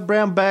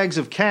brown bags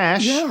of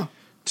cash. Yeah.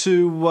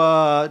 To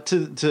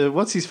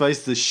what's his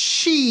face, the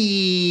shit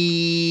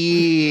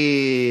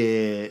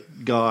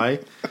guy,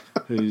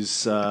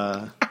 whose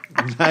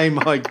name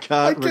I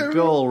can't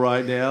recall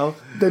right now.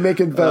 They make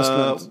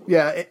investments.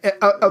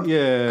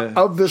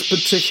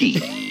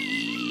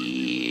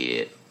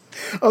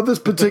 Of this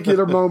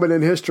particular moment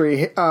in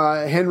history,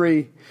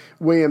 Henry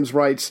Williams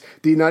writes,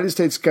 the United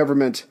States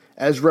government,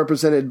 as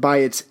represented by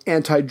its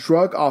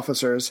anti-drug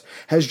officers,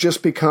 has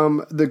just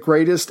become the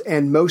greatest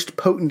and most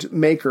potent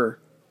maker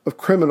of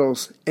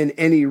criminals in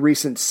any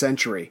recent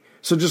century.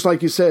 So just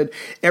like you said,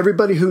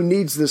 everybody who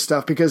needs this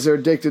stuff because they're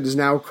addicted is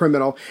now a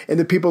criminal, and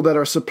the people that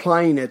are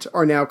supplying it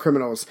are now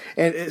criminals.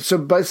 And so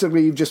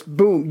basically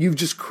you've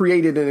just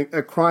created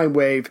a crime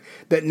wave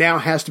that now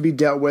has to be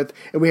dealt with,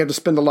 and we have to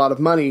spend a lot of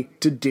money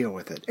to deal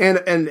with it. And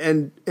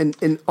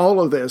in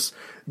all of this,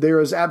 there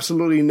is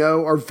absolutely no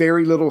or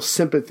very little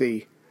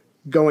sympathy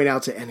going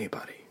out to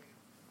anybody.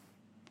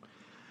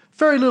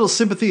 Very little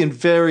sympathy and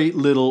very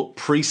little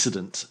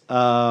precedent.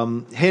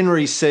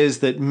 Henry says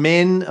that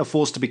men are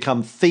forced to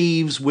become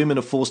thieves, women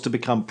are forced to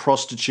become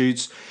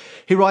prostitutes.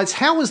 He writes,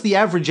 how is the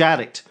average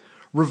addict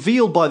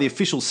revealed by the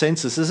official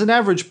census as an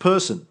average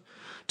person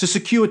to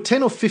secure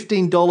 $10 or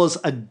 $15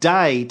 a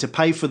day to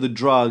pay for the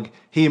drug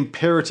he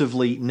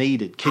imperatively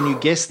needed? Can you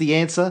guess the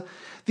answer?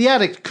 The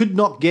addict could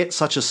not get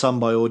such a sum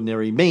by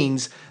ordinary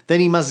means, then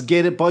he must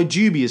get it by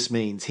dubious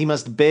means. He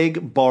must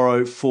beg,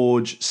 borrow,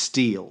 forge,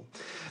 steal.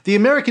 The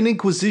American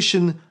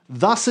Inquisition,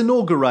 thus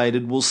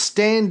inaugurated, will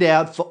stand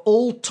out for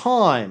all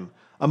time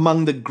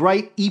among the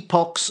great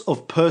epochs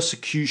of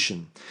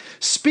persecution.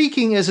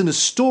 Speaking as an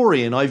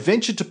historian, I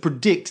venture to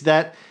predict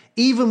that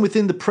even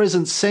within the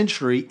present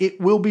century, it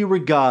will be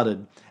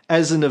regarded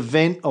as an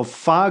event of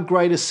far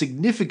greater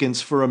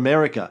significance for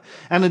America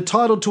and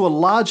entitled to a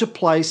larger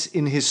place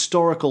in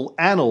historical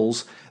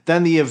annals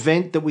than the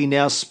event that we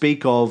now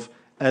speak of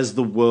as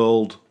the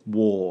World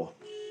War.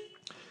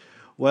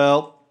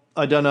 Well,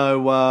 I don't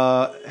know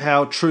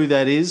how true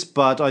that is,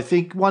 but I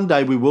think one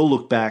day we will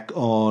look back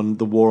on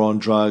the war on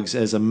drugs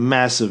as a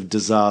massive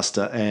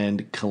disaster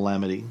and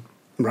calamity.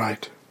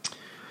 Right.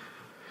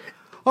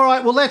 All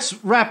right, well, let's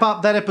wrap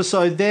up that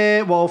episode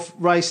there while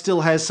Ray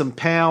still has some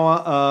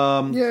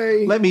power.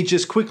 Yay. Let me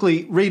just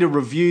quickly read a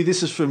review.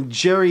 This is from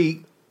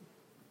Jerry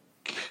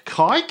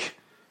Kike,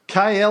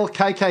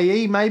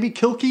 K-L-K-K-E, maybe,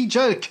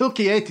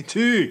 Kilkie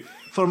 82,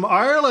 from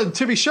Ireland,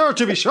 to be sure.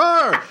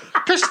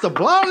 Kiss the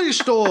bloody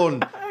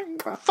stone.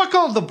 Fuck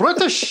all the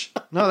British.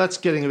 No, that's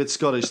getting a bit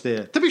Scottish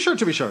there. To be sure.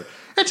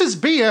 It is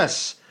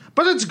BS,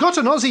 but it's got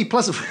an Aussie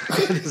plus.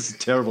 This is a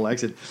terrible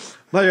accent.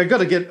 No, I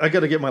gotta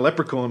get my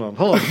leprechaun on.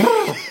 Hold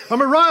on.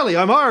 I'm a Riley.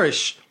 I'm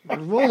Irish.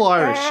 I'm all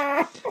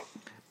Irish.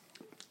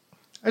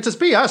 It is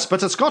BS,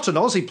 but it's got an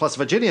Aussie plus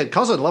Virginia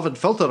cousin love and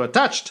filter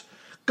attached.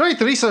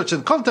 Great research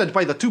and content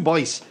by the two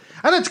boys,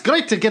 and it's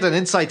great to get an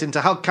insight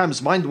into how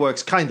Cam's mind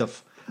works, kind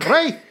of.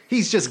 Ray,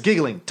 he's just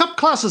giggling. Top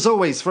class as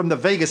always from the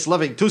Vegas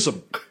loving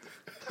twosome.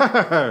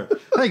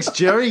 Thanks,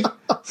 Jerry.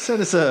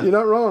 You're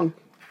not wrong.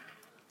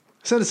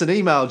 Send us an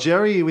email,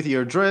 Jerry, with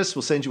your address.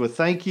 We'll send you a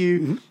thank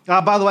you.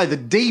 By the way, the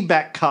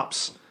D-back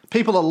cups.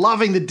 People are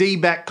loving the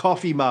D-back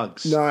coffee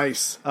mugs.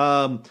 Nice.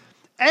 And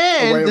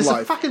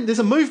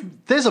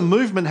there's a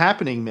movement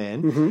happening,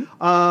 man.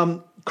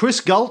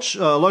 Chris Gulch,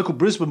 a local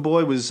Brisbane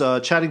boy, was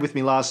chatting with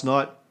me last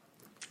night.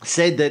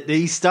 Said that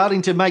he's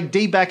starting to make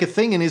D-back a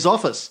thing in his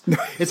office.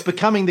 It's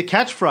becoming the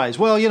catchphrase.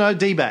 Well,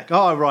 D-back.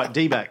 Oh, right,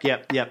 D-back.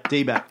 Yep,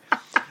 D-back.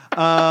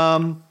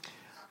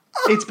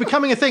 It's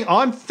becoming a thing.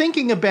 I'm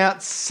thinking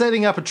about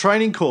setting up a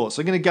training course.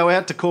 I'm going to go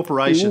out to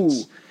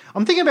corporations. Ooh.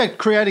 I'm thinking about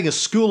creating a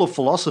school of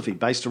philosophy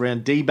based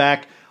around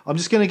D-back. I'm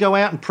just going to go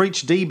out and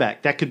preach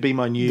D-back. That could be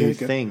my new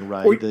thing,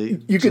 Ray.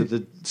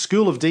 The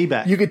school of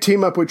D-back. You could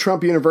team up with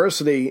Trump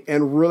University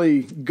and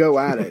really go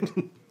at it.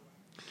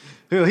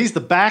 Well, he's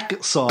the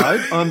back side.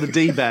 I'm the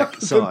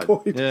D-back side. Good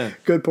point. Yeah.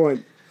 Good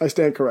point. I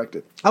stand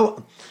corrected.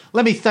 Oh,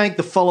 let me thank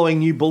the following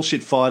new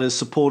bullshit fighters,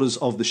 supporters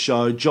of the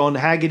show. John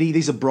Haggerty,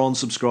 these are bronze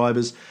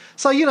subscribers.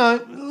 So,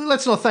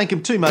 let's not thank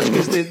them too much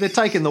because they're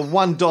taking the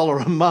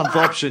 $1 a month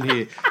option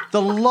here.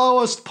 The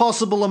lowest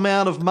possible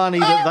amount of money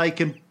that they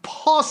can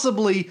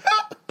possibly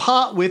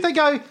part with. They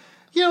go,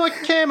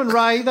 like Cam and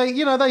Ray,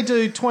 they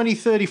do 20,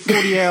 30,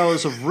 40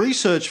 hours of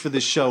research for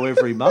this show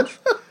every month.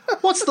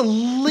 What's the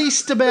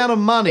least amount of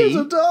money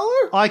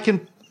 $1? I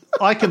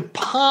can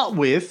part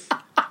with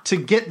to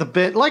get the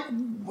bet? Like,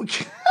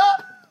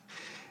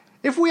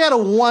 if we had a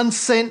 1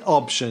 cent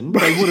option,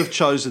 they would have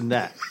chosen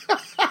that.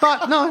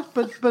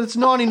 But it's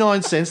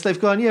 99 cents. They've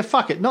gone, yeah,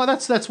 fuck it. No,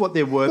 that's what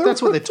they're worth.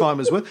 That's what their time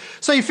is worth.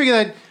 So you figure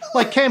that,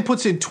 like Cam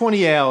puts in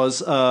 20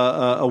 hours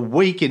a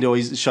week into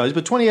his shows,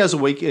 but 20 hours a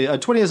week,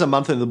 20 hours a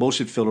month into the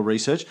bullshit field of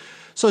research.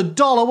 So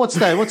 $1, what's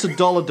that? What's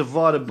 $1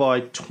 divided by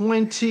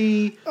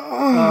 20?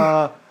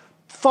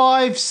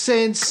 5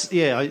 cents.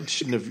 Yeah, I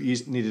shouldn't have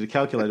needed a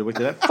calculator to work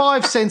that out.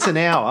 5 cents an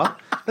hour.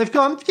 They've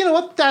gone, you know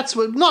what, that's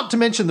what, not to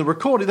mention the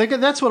recording,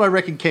 that's what I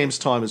reckon Cam's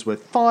time is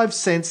worth. 5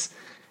 cents.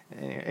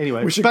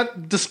 Anyway,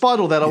 but despite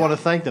all that, I want to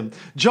thank them.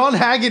 John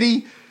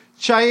Haggerty,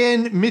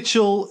 Cheyenne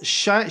Mitchell,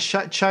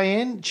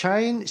 Cheyenne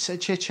change.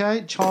 Changes.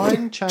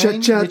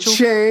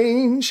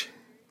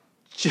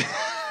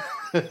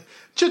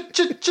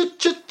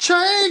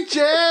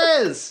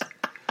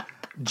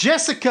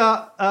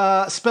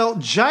 Jessica, spelled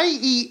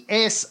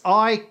Jesika.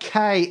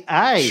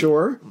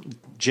 Sure.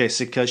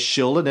 Jessica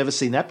Schiller, never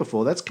seen that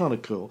before. That's kind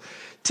of cool.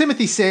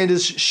 Timothy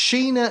Sanders,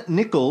 Sheena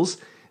Nichols,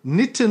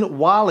 Nitin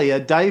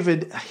Walia,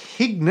 David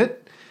Hignett,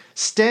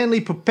 Stanley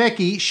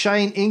Popecki,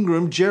 Shane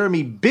Ingram,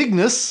 Jeremy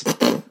Bigness.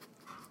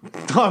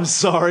 I'm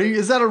sorry,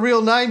 is that a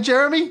real name,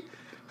 Jeremy?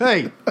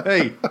 Hey,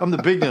 I'm the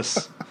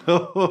Bigness.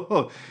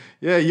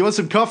 Yeah, you want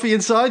some coffee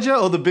inside you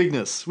or the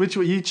Bigness? Which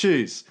will you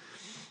choose?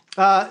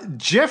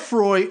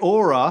 Jeffroy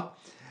Ora.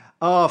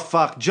 Oh,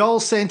 fuck. Joel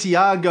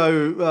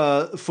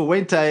Santiago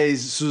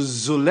Fuentes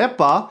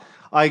Zulepa.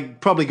 I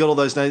probably got all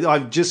those names.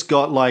 I've just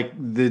got, like,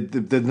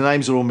 the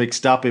names are all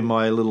mixed up in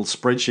my little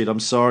spreadsheet. I'm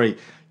sorry,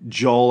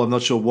 Joel. I'm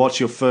not sure what's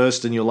your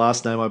first and your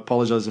last name. I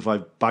apologise if I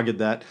buggered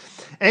that.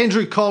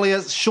 Andrew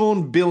Collier,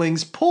 Sean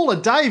Billings, Paula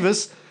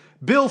Davis,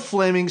 Bill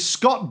Fleming,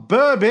 Scott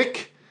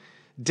Burbick,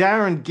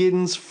 Darren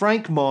Giddens,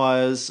 Frank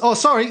Myers. Oh,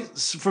 sorry,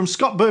 from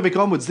Scott Burbick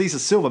onwards, these are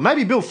silver.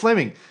 Maybe Bill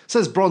Fleming. It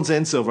says bronze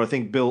and silver. I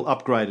think Bill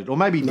upgraded or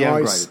maybe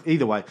downgraded.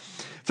 Either way.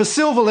 For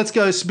silver, let's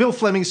go Bill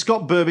Fleming,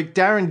 Scott Burbick,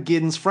 Darren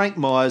Giddens, Frank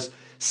Myers,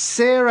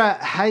 Sarah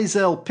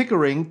Hazel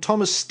Pickering,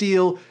 Thomas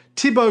Steele,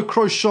 Thibaut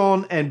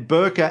Crochon, and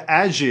Burka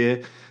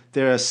Agir.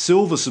 There are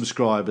silver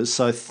subscribers,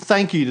 so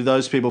thank you to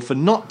those people for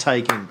not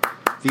taking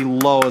the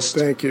lowest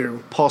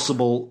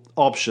possible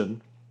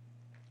option.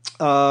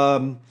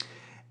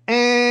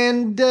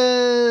 And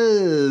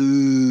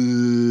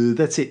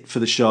that's it for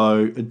the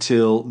show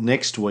until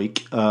next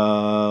week,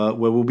 where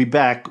we'll be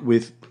back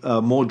with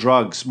more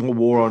drugs, more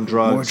war on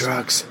drugs. More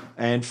drugs.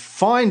 And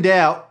find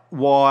out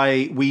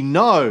why we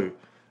know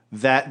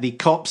that the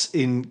cops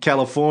in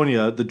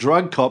California, the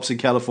drug cops in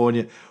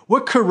California, were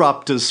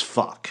corrupt as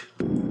fuck.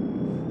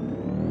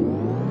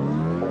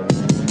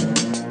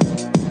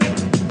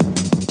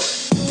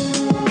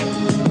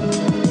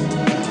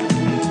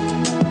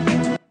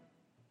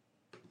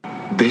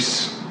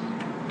 This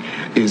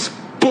is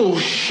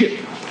bullshit.